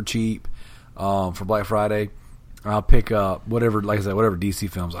up for cheap for Black Friday. I'll pick up whatever DC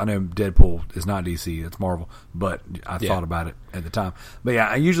films. I know Deadpool is not DC, it's Marvel, but I thought about it at the time. But yeah,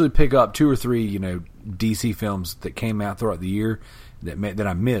 I usually pick up 2 or 3, DC films that came out throughout the year that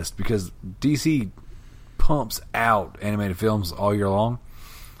I missed, because DC pumps out animated films all year long.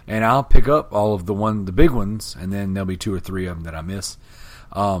 And I'll pick up all of the big ones, and then there'll be 2 or 3 of them that I miss.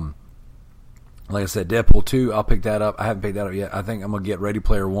 Like I said, Deadpool 2, I'll pick that up. I haven't picked that up yet. I think I'm gonna get Ready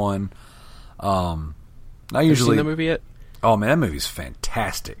Player One. Have you seen that movie yet? Oh man, that movie's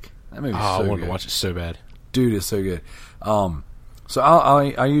fantastic. That movie's so I wanted good. to watch it so bad. Dude, it's so good. So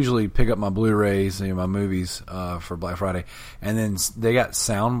I usually pick up my Blu-rays and my movies for Black Friday, and then they got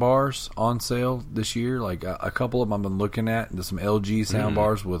sound bars on sale this year. Like a couple of them I've been looking at. There's some LG sound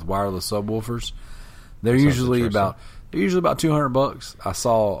bars with wireless subwoofers. They're usually about $200. I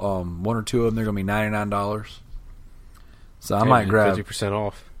saw 1 or 2 of them. They're gonna be $99. So I might grab 50%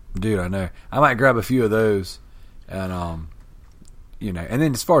 off. Dude, I know. I might grab a few of those, and And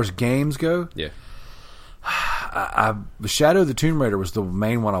then as far as games go, Yeah. Shadow of the Tomb Raider was the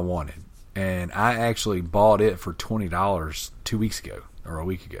main one I wanted, and I actually bought it for $20 2 weeks ago or a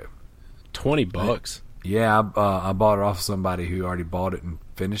week ago. $20. Yeah, I bought it off somebody who already bought it and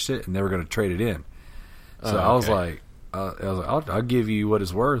finished it, and they were going to trade it in. So I was like, I'll give you what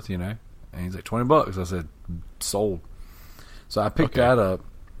it's worth, And he's like, $20. I said, sold. So I picked that up.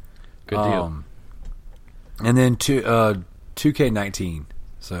 Good deal. And then 2K19.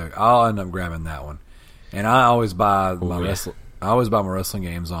 So I'll end up grabbing that one. And I always buy my wrestling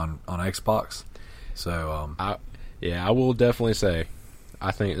games on Xbox. So I will definitely say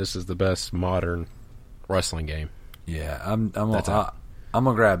I think this is the best modern wrestling game. Yeah, I'm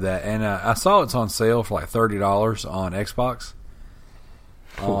gonna grab that. And I saw it's on sale for like $30 on Xbox.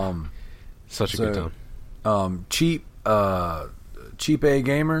 Such a good time. Cheap A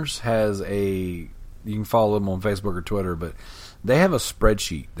Gamers has you can follow them on Facebook or Twitter, but they have a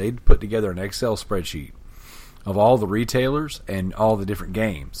spreadsheet. They put together an Excel spreadsheet of all the retailers and all the different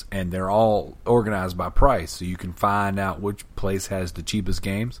games, and they're all organized by price, so you can find out which place has the cheapest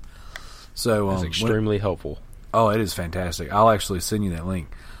games. So it's extremely helpful. Oh, it is fantastic. I'll actually send you that link.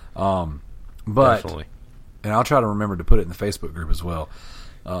 Definitely. And I'll try to remember to put it in the Facebook group as well.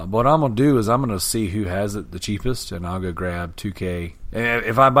 What I'm going to do is I'm going to see who has it the cheapest, and I'll go grab 2K. And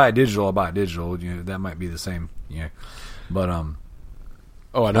if I buy it digital, I'll buy it digital. That might be the same. But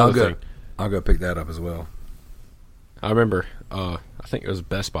another thing. I'll go pick that up as well. I remember, I think it was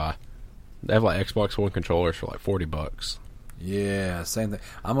Best Buy. They have like Xbox One controllers for like $40. Yeah, same thing.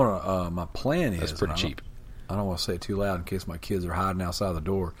 I'm gonna. My plan is that's pretty cheap. I don't want to say it too loud in case my kids are hiding outside the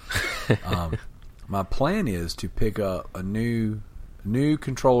door. My plan is to pick up a new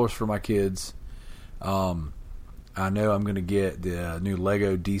controllers for my kids. I know I'm going to get the new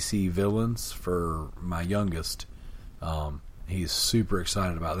Lego DC Villains for my youngest. He's super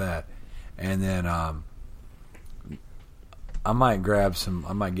excited about that. And then I might grab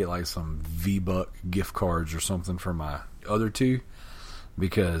I might get like some V-Buck gift cards or something for my other two,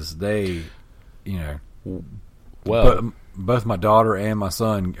 because they, both my daughter and my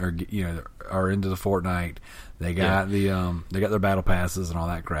son are into the Fortnite. They got they got their battle passes and all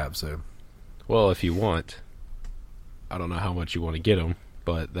that crap. So, well, if you want, I don't know how much you want to get them,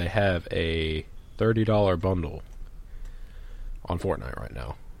 but they have a $30 bundle on Fortnite right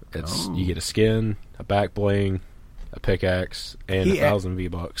now. You get a skin, a back bling, a pickaxe, and 1,000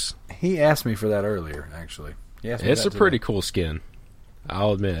 V-Bucks. He asked me for that earlier, actually. It's a pretty cool skin.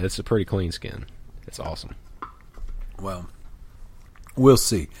 I'll admit, it's a pretty clean skin. It's awesome. Well, we'll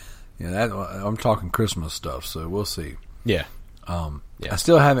see. I'm talking Christmas stuff, so we'll see. Yeah. I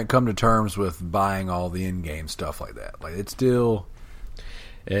still haven't come to terms with buying all the in-game stuff like that. Like it's still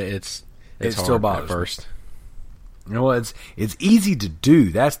still bothers at first. You know what? It's easy to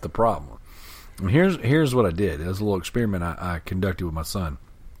do. That's the problem. And here's what I did. It was a little experiment I conducted with my son.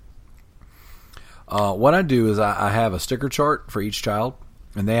 What I do is I have a sticker chart for each child,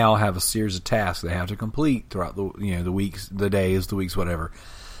 and they all have a series of tasks they have to complete throughout the weeks, the days, the weeks, whatever.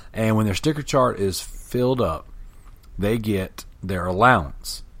 And when their sticker chart is filled up, they get their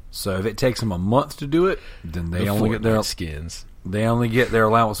allowance. So if it takes them a month to do it, then they only get their skins. They only get their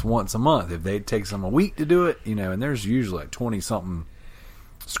allowance once a month. If it takes them a week to do it, and there's usually like 20-something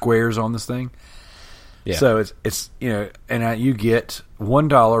squares on this thing. Yeah. So it's and you get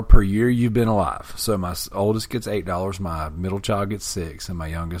 $1 per year you've been alive. So my oldest gets $8, my middle child gets $6, and my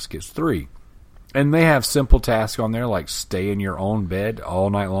youngest gets $3. And they have simple tasks on there like stay in your own bed all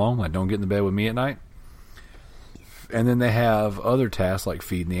night long, like don't get in the bed with me at night. And then they have other tasks like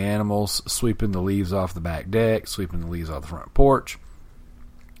feeding the animals, sweeping the leaves off the back deck, sweeping the leaves off the front porch.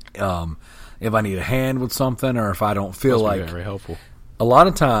 If I need a hand with something, or if I don't feel like, very helpful. A lot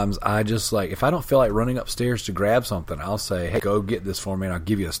of times I just if I don't feel like running upstairs to grab something, I'll say, hey, go get this for me and I'll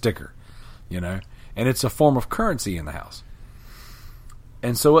give you a sticker, and it's a form of currency in the house.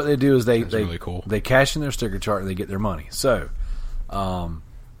 And so what they do is they really cool. They cash in their sticker chart and they get their money. So,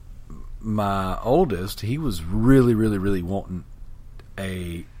 my oldest, he was really, really, really wanting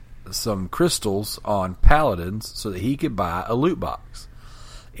some crystals on Paladins so that he could buy a loot box.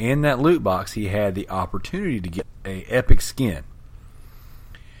 In that loot box, he had the opportunity to get a epic skin.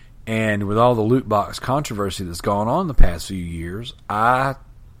 And with all the loot box controversy that's gone on the past few years, I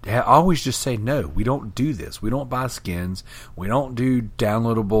always just say, no, we don't do this. We don't buy skins. We don't do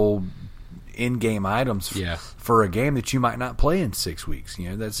downloadable in-game items for a game that you might not play in 6 weeks.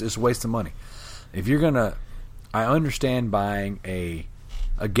 That's just a waste of money. If you're going to... I understand buying a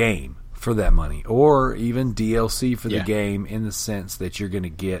game for that money, or even DLC for the game, in the sense that you're going to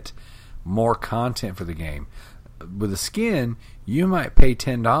get more content for the game. With a skin, you might pay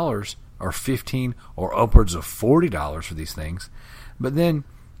 $10 or $15 or upwards of $40 for these things, but then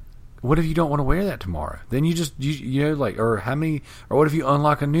what if you don't want to wear that tomorrow? Then you just or what if you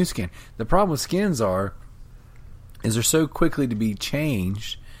unlock a new skin? The problem with skins is they're so quickly to be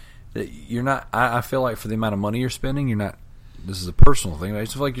changed that you're not. I feel like for the amount of money you're spending, you're not. This is a personal thing. I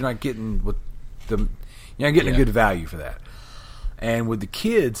just feel like you're not getting a good value for that. And with the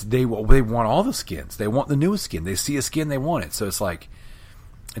kids, they want all the skins. They want the newest skin. They see a skin, they want it. So it's like,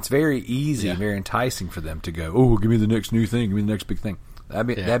 it's very easy, Yeah. very enticing for them to go, oh, give me the next new thing, give me the next big thing.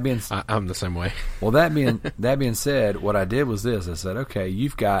 I'm the same way. well. That being said, what I did was this. I said, okay,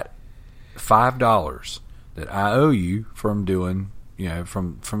 you've got $5 that I owe you from doing,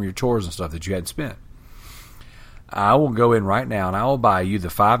 from your chores and stuff that you hadn't spent. I will go in right now and I will buy you the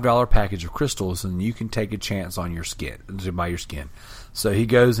 $5 package of crystals, and you can take a chance on your skin, to buy your skin. So he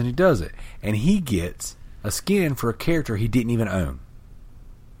goes and he does it, and he gets a skin for a character he didn't even own.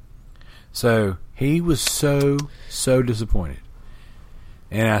 So he was so disappointed.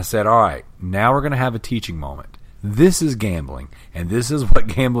 And I said, all right, now we're going to have a teaching moment. This is gambling, and this is what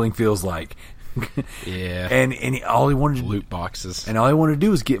gambling feels like. Yeah. And all he wanted to Loot boxes. And all he wanted to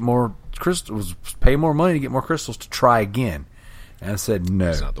do was get more crystals, pay more money to get more crystals to try again. And I said, no.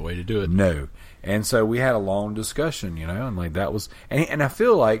 That's not the way to do it. No. And so we had a long discussion, and like that was, and I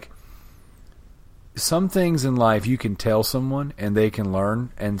feel like some things in life you can tell someone and they can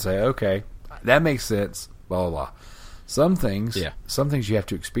learn and say, okay, that makes sense, blah, blah, blah. Some things you have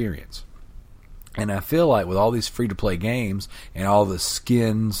to experience. And I feel like with all these free-to-play games and all the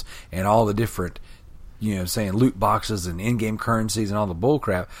skins and all the different, saying loot boxes and in-game currencies and all the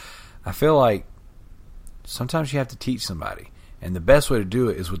bullcrap, I feel like sometimes you have to teach somebody. And the best way to do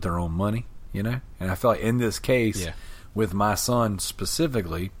it is with their own money, And I feel like in this case, with my son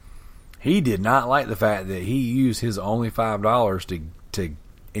specifically, he did not like the fact that he used his only $5 to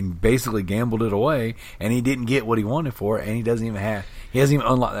and basically gambled it away, and he didn't get what he wanted for it, and he hasn't even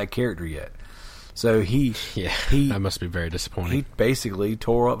unlocked that character yet. So he that must be very disappointing. He basically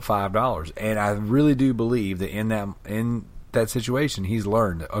tore up $5, and I really do believe that in that situation, he's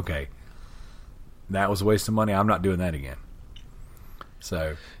learned that, okay, that was a waste of money. I'm not doing that again.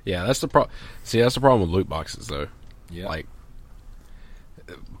 So yeah, that's the problem. See, that's the problem with loot boxes, though. Yeah, like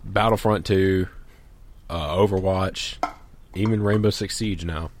Battlefront 2, Overwatch, even Rainbow Six Siege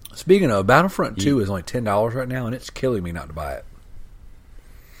now. Speaking of, Battlefront 2 is only $10 right now, and it's killing me not to buy it.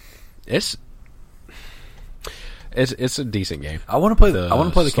 It's a decent game. I want to play the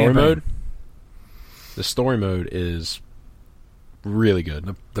story campaign mode. The story mode is really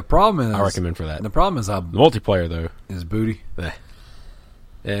good. The problem is, I recommend for that. The problem is, the multiplayer though is booty.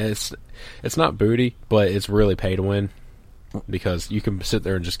 It's not booty, but it's really pay to win, because you can sit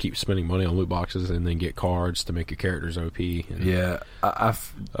there and just keep spending money on loot boxes and then get cards to make your characters OP. And, it's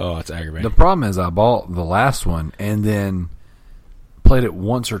aggravating. The problem is, I bought the last one and then played it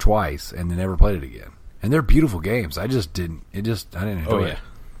once or twice and then never played it again. And they're beautiful games. I didn't enjoy it.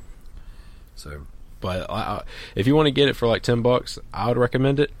 So, but if you want to get it for like $10, I would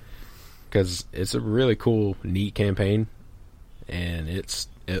recommend it, because it's a really cool, neat campaign, and it's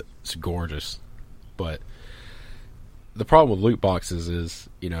gorgeous. But the problem with loot boxes is,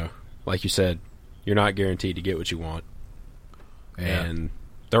 like you said, you're not guaranteed to get what you want, and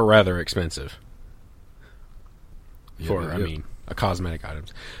they're rather expensive for cosmetic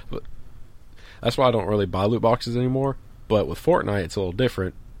items. But that's why I don't really buy loot boxes anymore. But with Fortnite, it's a little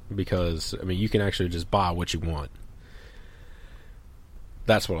different, because you can actually just buy what you want.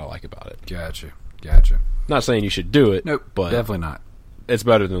 That's what I like about it. Gotcha. Not saying you should do it. Nope, but definitely not. It's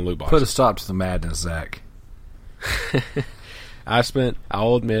better than loot boxes. Put a stop to the madness, Zach.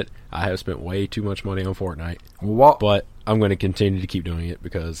 I'll admit, I have spent way too much money on Fortnite. But I'm going to continue to keep doing it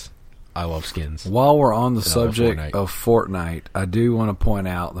because I love skins. While we're on the subject of Fortnite, I do want to point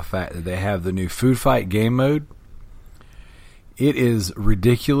out the fact that they have the new Food Fight game mode. It is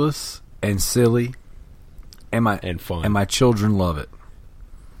ridiculous and silly, and fun. And my children love it.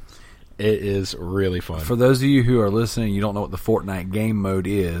 It is really fun. For those of you who are listening, you don't know what the Fortnite game mode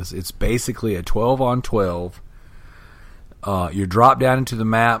is. It's basically a 12-on-12. You drop down into the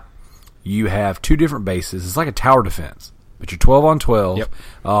map. You have two different bases. It's like a tower defense, but you're 12-on-12.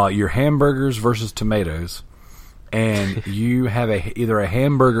 Yep. You're hamburgers versus tomatoes, and you have either a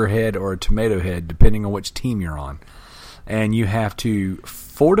hamburger head or a tomato head, depending on which team you're on. And you have to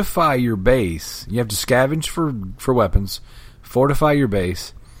fortify your base. You have to scavenge for weapons, fortify your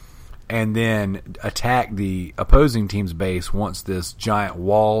base, and then attack the opposing team's base once this giant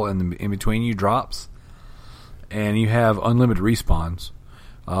wall in between you drops. And you have unlimited respawns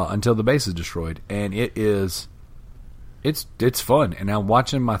until the base is destroyed. And it's fun. And I'm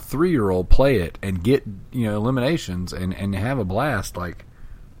watching my 3-year-old play it and get eliminations and have a blast. Like,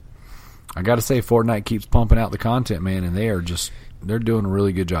 I got to say, Fortnite keeps pumping out the content, man, and they're doing a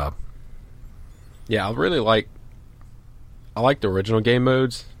really good job. Yeah, I like the original game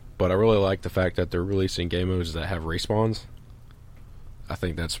modes, but I really like the fact that they're releasing game modes that have respawns. I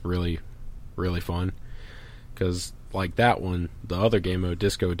think that's really, really fun, because like that one, the other game mode,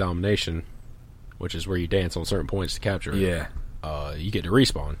 Disco Domination, which is where you dance on certain points to capture it. Yeah. You get to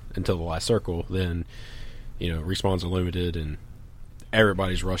respawn until the last circle. Then, respawns are limited, and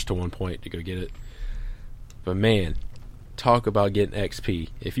everybody's rushed to one point to go get it. But man, talk about getting XP.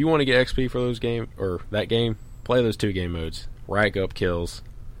 If you want to get XP for that game, play those 2 game modes. Rack up kills.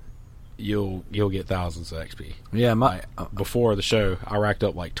 You'll get thousands of XP. Yeah, before the show, I racked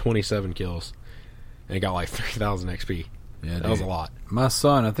up like 27 kills and got like 3,000 XP. Yeah, that was a lot. My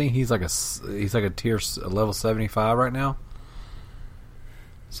son, I think he's like a tier level 75 right now.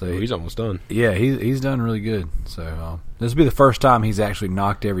 So he's almost done. Yeah, he's done really good. So this will be the first time he's actually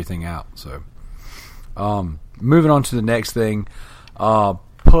knocked everything out. So moving on to the next thing,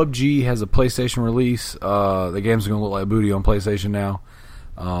 PUBG has a PlayStation release. The game's going to look like booty on PlayStation now.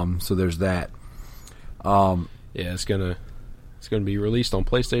 So there's that. Yeah, it's gonna be released on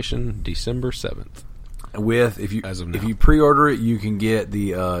PlayStation December 7th. If you pre-order it, you can get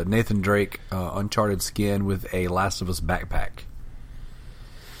the Nathan Drake Uncharted skin with a Last of Us backpack.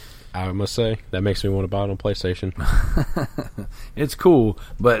 I must say that makes me want to buy it on PlayStation. It's cool,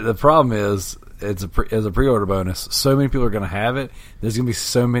 but the problem is it's a pre-order bonus. So many people are going to have it. There's going to be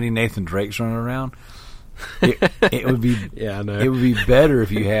so many Nathan Drakes running around. It would be I know. It would be better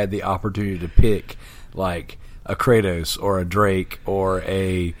if you had the opportunity to pick like a Kratos or a Drake or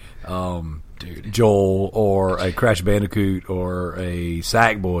a Joel or a Crash Bandicoot or a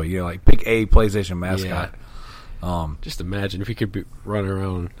Sackboy. Like pick a PlayStation mascot. Yeah. Just imagine if you could be running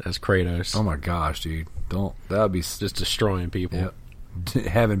around as Kratos. Oh my gosh, dude! That would be just destroying people. Yep.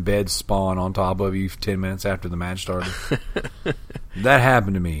 Having beds spawn on top of you 10 minutes after the match started. That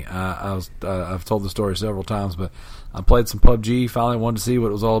happened to me. I've told the story several times, but I played some PUBG. Finally wanted to see what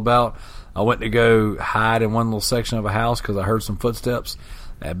it was all about. I went to go hide in one little section of a house because I heard some footsteps.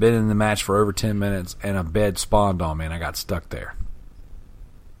 I'd been in the match for over 10 minutes, and a bed spawned on me, and I got stuck there.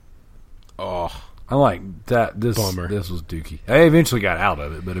 Oh, I'm like that. This was dookie. I eventually got out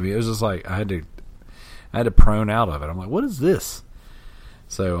of it, but it was just like I had to prone out of it. I'm like, what is this?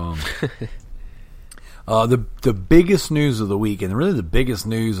 So, the biggest news of the week, and really the biggest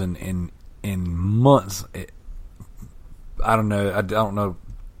news in months. I don't know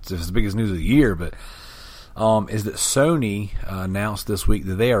if it's the biggest news of the year, but is that Sony announced this week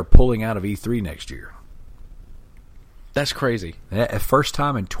that they are pulling out of E3 next year. That's crazy. First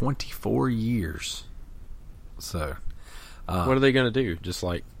time in 24 years. So, what are they going to do? Just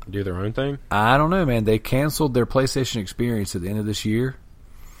like do their own thing? I don't know, man. They canceled their PlayStation experience at the end of this year.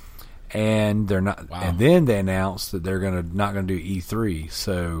 And they're not. Wow. And then they announced that they're not going to do E3.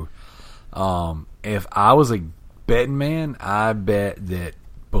 So, if I was a betting man, I bet that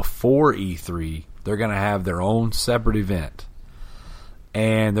before E3 they're going to have their own separate event,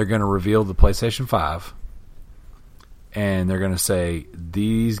 and they're going to reveal the PlayStation 5, and they're going to say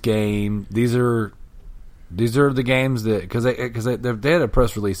these are the games that because they had a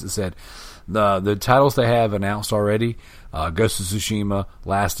press release that said the titles they have announced already. Ghost of Tsushima,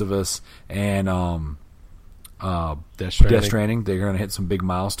 Last of Us, and Death Stranding. They're going to hit some big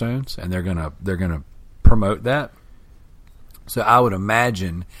milestones, and they're going to promote that. So I would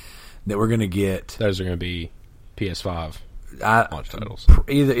imagine that we're going to get those are going to be PS5 launch titles,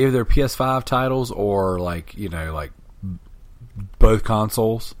 either PS5 titles or like both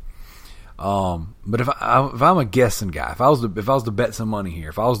consoles. But if I'm a guessing guy, if I was to bet some money here,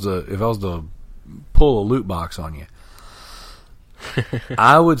 if I was to pull a loot box on you.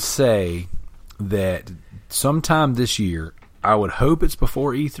 I would say that sometime this year, I would hope it's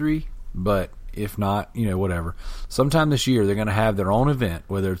before E3, but if not, whatever. Sometime this year, they're going to have their own event,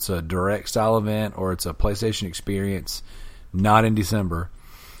 whether it's a direct style event or it's a PlayStation experience, not in December.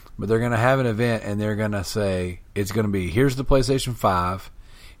 But they're going to have an event, and they're going to say, it's going to be, here's the PlayStation 5.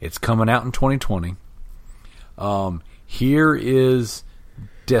 It's coming out in 2020. Here is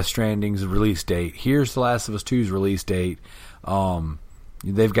Death Stranding's release date. Here's The Last of Us 2's release date.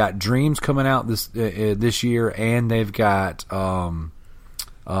 They've got Dreams coming out this year, and they've got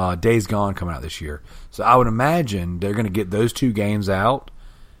Days Gone coming out this year. So I would imagine they're going to get those 2 games out,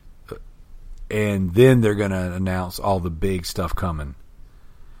 and then they're going to announce all the big stuff coming.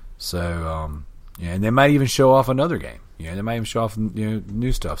 So and they might even show off another game. They might even show off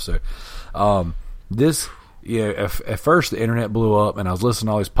new stuff. So this. At first the internet blew up, and I was listening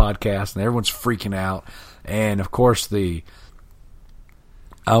to all these podcasts, and everyone's freaking out. And of course, I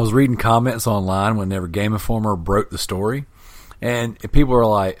was reading comments online whenever Game Informer broke the story, and people were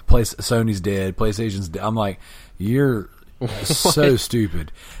like, "Sony's dead, PlayStation's dead." I'm like, "You're so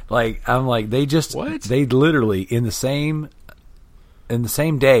stupid!" I'm like, they literally in the same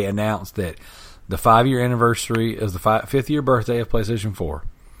day announced that the 5-year anniversary is the 5th year birthday of PlayStation 4.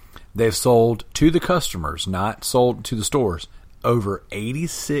 They've sold to the customers, not sold to the stores, over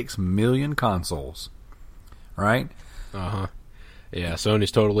 86 million consoles. Right? Uh-huh. Yeah,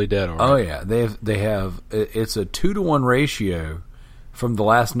 Sony's totally dead already. Oh yeah, they have. It's a 2-to-1 ratio from the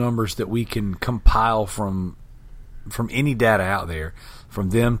last numbers that we can compile from any data out there,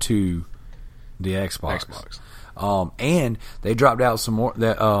 from them to the Xbox. And they dropped out some more.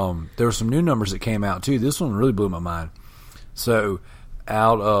 That there were some new numbers that came out too. This one really blew my mind. So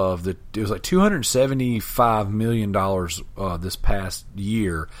out of it was like $275 million this past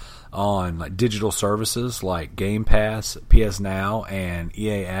year on like digital services like Game Pass, PS Now, and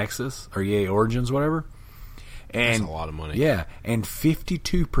EA Access or EA Origins, whatever. And that's a lot of money. Yeah, and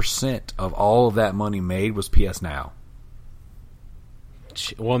 52% of all of that money made was PS Now.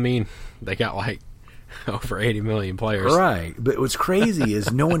 Well, I mean, they got like over 80 million players. Right, but what's crazy is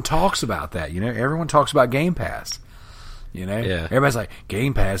no one talks about that. Everyone talks about Game Pass. Yeah. Everybody's like,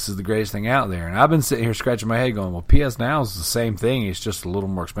 Game Pass is the greatest thing out there. And I've been sitting here scratching my head going, well, PS Now is the same thing. It's just a little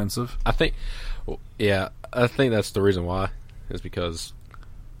more expensive. I think that's the reason why, is because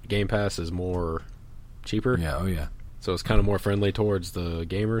Game Pass is more cheaper. Yeah, oh yeah. So it's kind of more friendly towards the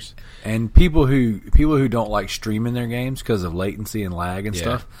gamers. And people who don't like streaming their games because of latency and lag and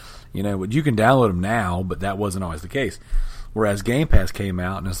stuff, you can download them now, but that wasn't always the case. Whereas Game Pass came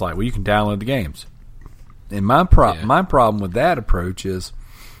out and it's like, well, you can download the games. And my problem with that approach is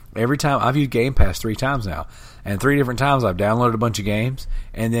every time I've used Game Pass 3 times now, and 3 different times I've downloaded a bunch of games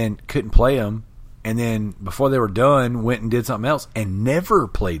and then couldn't play them, and then before they were done went and did something else and never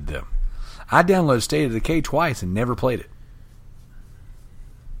played them. I downloaded State of Decay twice and never played it.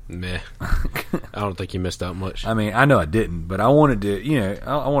 Meh. I don't think you missed out much. I mean, I know I didn't, but I wanted to,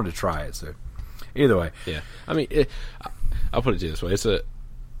 I wanted to try it. So either way, yeah. I mean, I'll put it to you this way: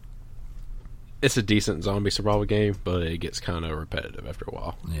 it's a decent zombie survival game, but it gets kind of repetitive after a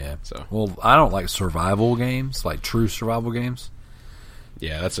while. Yeah. So, well, I don't like survival games, like true survival games.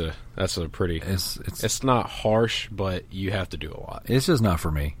 Yeah, that's a pretty. It's not harsh, but you have to do a lot. It's just not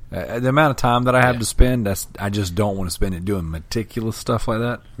for me. The amount of time that I have to spend, I just don't want to spend it doing meticulous stuff like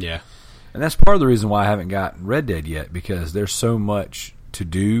that. Yeah. And that's part of the reason why I haven't gotten Red Dead yet, because there's so much to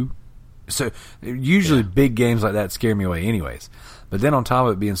do. So usually big games like that scare me away anyways. But then on top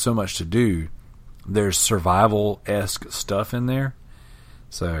of it being so much to do, there's survival-esque stuff in there.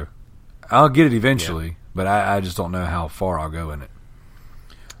 So I'll get it eventually, but I just don't know how far I'll go in it.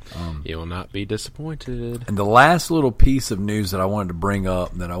 You will not be disappointed. And the last little piece of news that I wanted to bring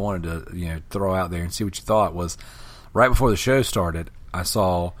up, that I wanted to throw out there and see what you thought, was right before the show started, I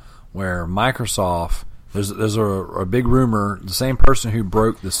saw where Microsoft, there's a big rumor, the same person who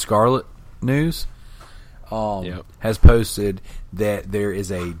broke the Scarlet news has posted that there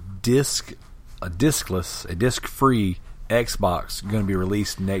is a disc-free Xbox going to be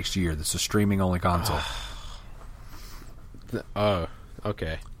released next year. That's a streaming-only console. Oh,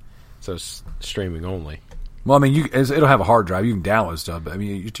 okay. So streaming only. Well, I mean, it'll have a hard drive. You can download stuff, but I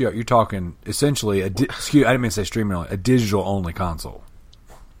mean, you're talking essentially I didn't mean to say streaming only, a digital-only console.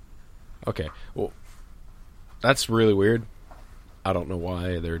 Okay. Well, that's really weird. I don't know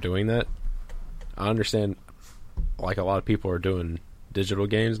why they're doing that. I understand, like, a lot of people are doing digital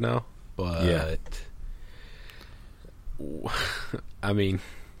games now, but I mean,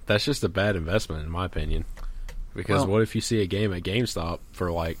 that's just a bad investment in my opinion. Because what if you see a game at GameStop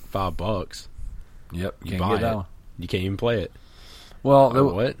for like $5? Yep, you buy it. You can't even play it.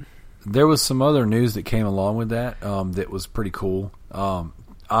 Well, what? There was some other news that came along with that that was pretty cool.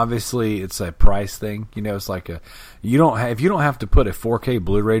 Obviously, it's a price thing. It's like if you don't have to put a 4K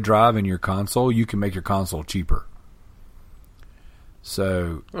Blu-ray drive in your console, you can make your console cheaper.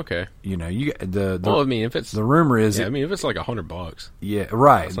 So okay, you well, I mean, if it's the rumor is, I mean, if it's like $100, yeah,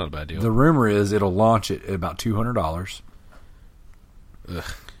 right, that's not a bad deal. The rumor is it'll launch at about $200,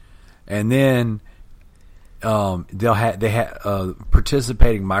 and then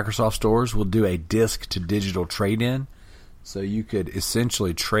participating Microsoft stores will do a disc to digital trade-in, so you could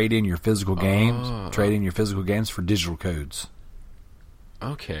essentially trade in your physical games, for digital codes.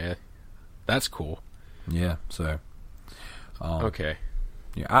 Okay, that's cool. Yeah, so. Okay.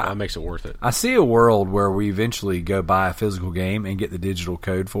 Yeah, that makes it worth it. I see a world where we eventually go buy a physical game and get the digital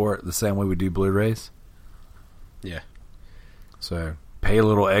code for it the same way we do Blu-rays. Yeah. So pay a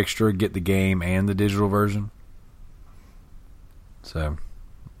little extra, get the game and the digital version. So,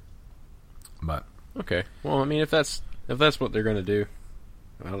 but okay. Well, I mean, if that's what they're going to do,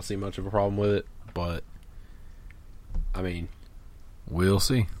 I don't see much of a problem with it. But I mean, we'll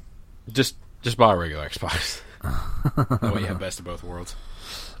see. Just buy a regular Xbox. Oh, you have best of both worlds,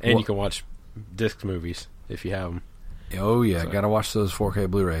 and you can watch disc movies if you have them. Oh yeah, gotta watch those 4K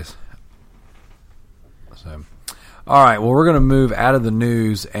Blu-rays. So, all right. Well, we're gonna move out of the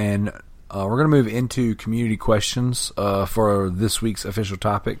news and we're gonna move into community questions for this week's official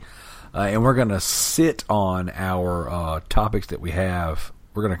topic, and we're gonna sit on our topics that we have.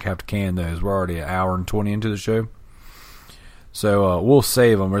 We're gonna have to can those. We're already an hour and 20 into the show, so we'll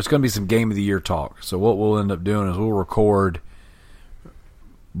save them. There's gonna be some Game of the Year talk. So what we'll end up doing is we'll record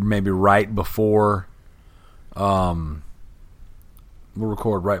maybe right before. We'll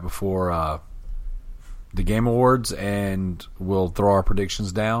record right before the Game Awards, and we'll throw our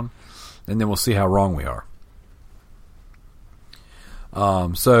predictions down, and then we'll see how wrong we are.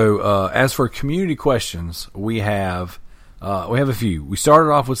 So as for community questions, we have a few. We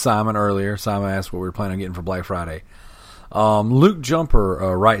started off with Simon earlier. Simon asked what we were planning on getting for Black Friday. Luke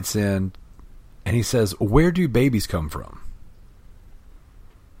Jumper writes in, and he says, "Where do babies come from?"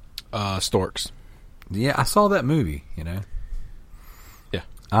 Storks. Yeah, I saw that movie, Yeah.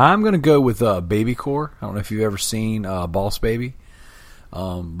 I'm going to go with Baby Core. I don't know if you've ever seen Boss Baby.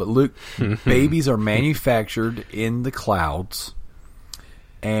 But Luke, babies are manufactured in the clouds,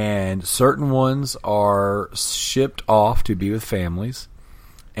 and certain ones are shipped off to be with families,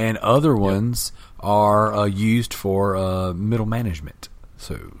 and other ones are used for middle management.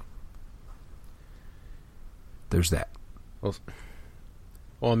 So there's that. Well,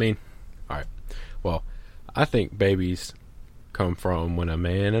 I mean, all right. Well, I think babies come from when a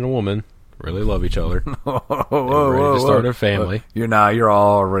man and a woman really love each other. Whoa, ready to start a family. You're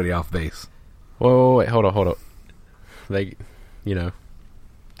already off base. Whoa, wait, hold up. They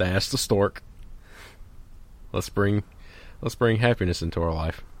asked the stork, let's bring happiness into our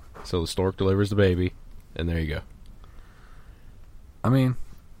life. So the stork delivers the baby, and there you go. I mean,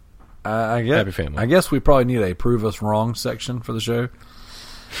 I guess, happy family. I guess we probably need a prove us wrong section for the show.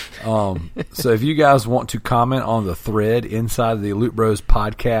 So if you guys want to comment on the thread inside of the Loot Bros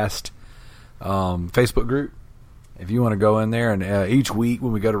podcast Facebook group, if you want to go in there, and each week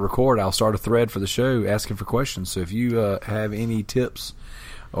when we go to record, I'll start a thread for the show asking for questions. So if you have any tips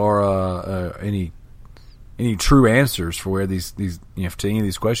or any true answers for where these to any of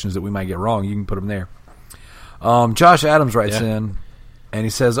these questions that we might get wrong, you can put them there. Josh Adams writes in, and he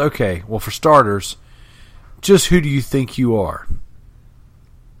says, "Okay, well, for starters, just who do you think you are?"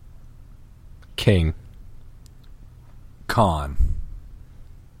 King. Con.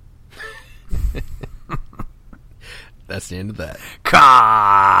 That's the end of that.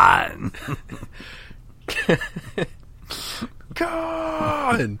 Con.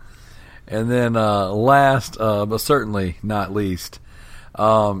 Con. And then last, but certainly not least,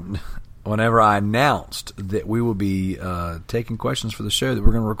 whenever I announced that we will be taking questions for the show that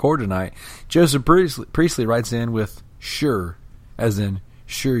we're going to record tonight, Joseph Priestley writes in with "sure," as in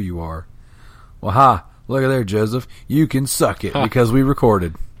 "sure you are." Well, look at there, Joseph. You can suck it because we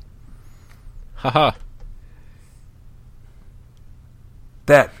recorded. Haha.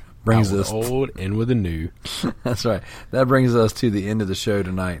 That brings Out us with the old and with the new. That's right. That brings us to the end of the show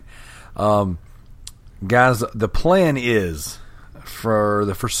tonight. Guys, the plan is for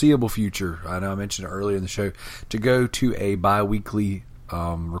the foreseeable future, I know I mentioned it earlier in the show, to go to a bi-weekly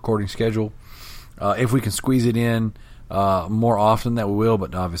recording schedule. If we can squeeze it in more often, that we will,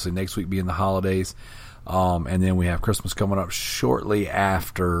 but obviously next week being the holidays. And then we have Christmas coming up shortly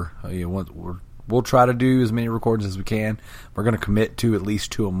after. We'll try to do as many recordings as we can. We're going to commit to at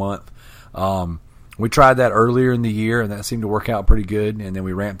least 2 a month. We tried that earlier in the year, and that seemed to work out pretty good, and then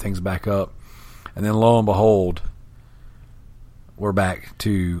we ramped things back up. And then lo and behold, we're back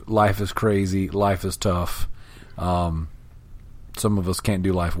to life is crazy, life is tough. Some of us can't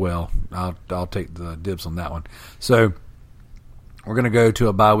do life well. I'll take the dibs on that one. So we're going to go to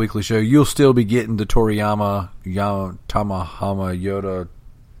a bi-weekly show. You'll still be getting the Toriyama, Tamahama, Yoda,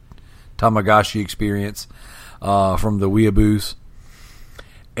 Tamagotchi experience from the Weeaboos.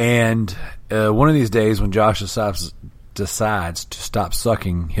 And one of these days when Josh decides to stop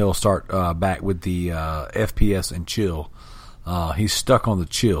sucking, he'll start back with the FPS and chill. He's stuck on the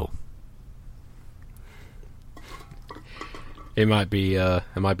chill. It might be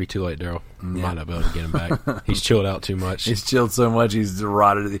too late, Daryl. Might not be able to get him back. He's chilled out too much. He's chilled so much he's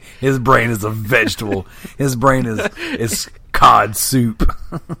rotted. His brain is a vegetable. His brain is cod soup.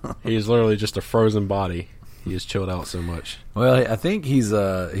 He is literally just a frozen body. He is chilled out so much. Well, I think he's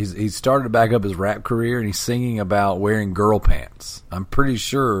started to back up his rap career, and he's singing about wearing girl pants. I'm pretty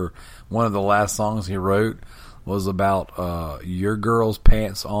sure one of the last songs he wrote was about your girl's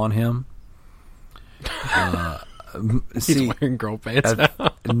pants on him. He's wearing girl pants now.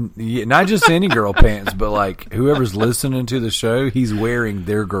 Not just any girl pants, but like whoever's listening to the show, he's wearing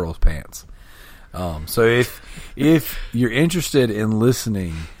their girl's pants. So if you're interested in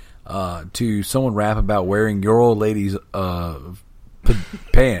listening to someone rap about wearing your old lady's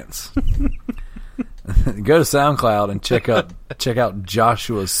pants, go to SoundCloud and check out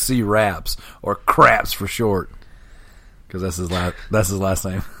Joshua C. Raps, or Craps for short, because that's his last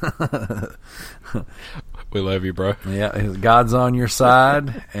name. We love you, bro. Yeah, God's on your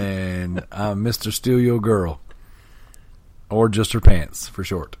side, and I'm Mr. Steal Your Girl, or just her pants for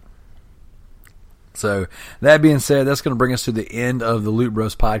short. So, that being said, that's going to bring us to the end of the Loot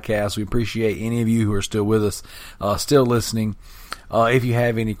Bros podcast. We appreciate any of you who are still with us, still listening. If you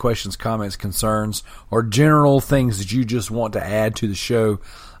have any questions, comments, concerns, or general things that you just want to add to the show,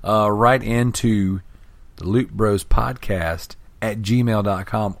 write into the Loot Bros podcast at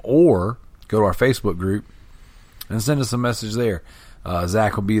gmail.com, or go to our Facebook group and send us a message there.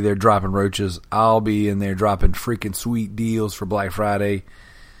 Zach will be there dropping roaches. I'll be in there dropping freaking sweet deals for Black Friday.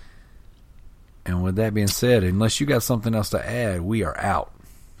 And with that being said, unless you got something else to add, we are out.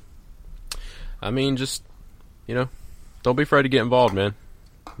 I mean, just, don't be afraid to get involved, man.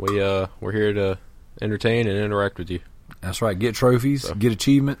 We're here to entertain and interact with you. That's right. Get trophies, get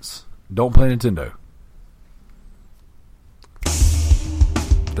achievements. Don't play Nintendo.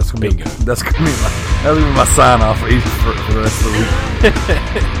 That's gonna be my sign off for the rest of the week.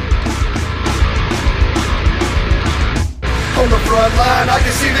 On the front line, I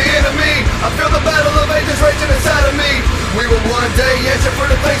can see the enemy. I feel the battle of ages raging inside of me. We will one day answer for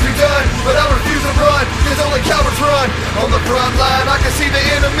the things we've done, but I refuse to run, cause only cowards run. On the front line, I can see the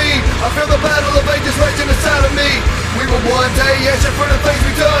enemy. I feel the battle of ages raging inside of me. We will one day answer for the things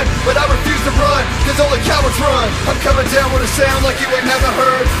we've done, but I refuse to run, cause only cowards run. I'm coming down with a sound like you ain't never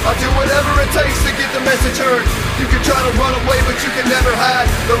heard. I'll do whatever it takes to get the message heard. You can try to run away, but you can never hide.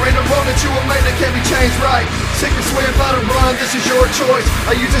 There ain't a wrong that you will make that can't be changed right. Sink or swim, fight or run, this is your choice.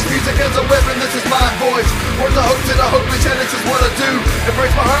 I use this music as a weapon, this is my voice. Words of hope to the hopeless, and this is what I do. It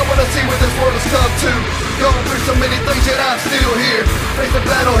breaks my heart when I see what this world has come to. Going through so many things yet I'm still here. Face the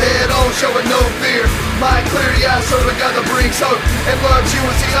battle head on, showing no fear. Mind clear, yeah, I serve a God that brings hope and loves you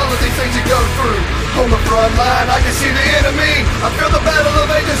and sees all of these things you go through. On the front line, I can see the enemy. I feel the battle of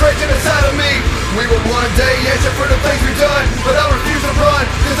ages raging inside of me. We will one day answer for the things we've done, but I refuse to run,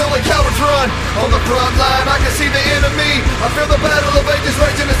 cause only cowards run. On the front line, I can see the enemy. I feel the battle of ages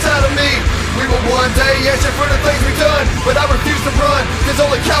raging inside of me. We will one day answer for the things we've done, but I refuse to run, cause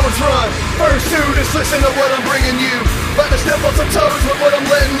only cowards run. First dude, just listen to what I'm bringing you. About to step on some toes with what I'm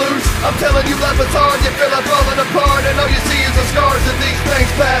letting loose. I'm telling you life is hard, you feel like falling apart, and all you see is the scars of these things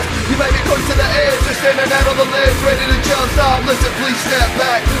past. You may be close to the edge, just standing out on the ledge, ready to jump, stop, listen, please step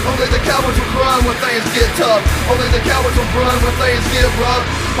back. Only the cowards will run when things get tough. Only the cowards will run when things get rough.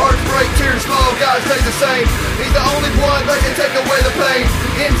 Hearts break, tears flow, God stays the same. He's the only one that can take away the pain.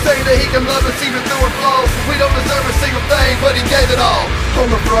 Insane that he can love us even through our flaws. We don't deserve a single thing, but he gave it all. On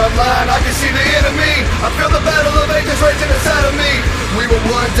the front line, I can see the enemy. I feel the battle of ages raging inside of me. We will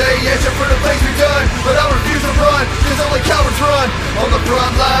one day answer for the things we've done, but I refuse to run, cause only cowards run. On the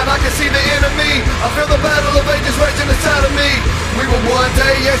front line, I can see the enemy. I feel the battle of ages raging inside of me. We will one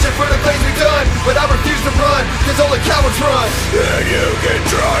day answer for the things we've done, but I refuse to run, cause only cowards run. And you can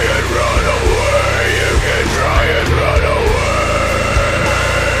try and run away. You can try and run away.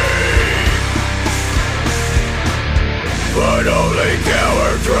 But only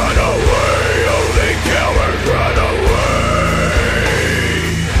cowards run away. Only cowards run away.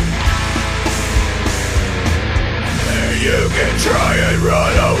 And you can try and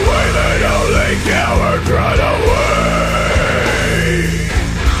run away, but only cowards run away.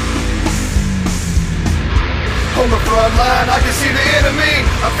 On the front line, I can see the enemy.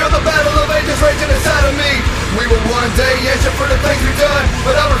 I feel the battle of ages raging inside of me. We will one day answer for the things we've done,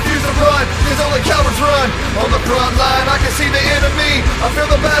 but I refuse to run, cause only cowards run. On the front line, I can see the enemy. I feel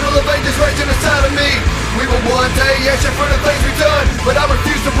the battle of ages raging inside of me. We will one day answer for the things we've done, but I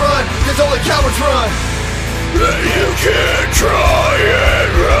refuse to run, cause only cowards run. And you can try and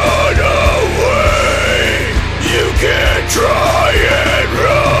run away. You can try and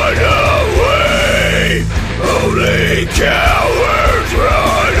run away. Only cowards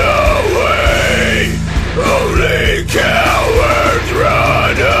run away. Only cowards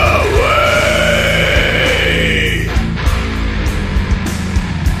run away.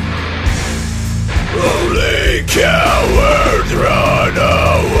 Only cowards run away.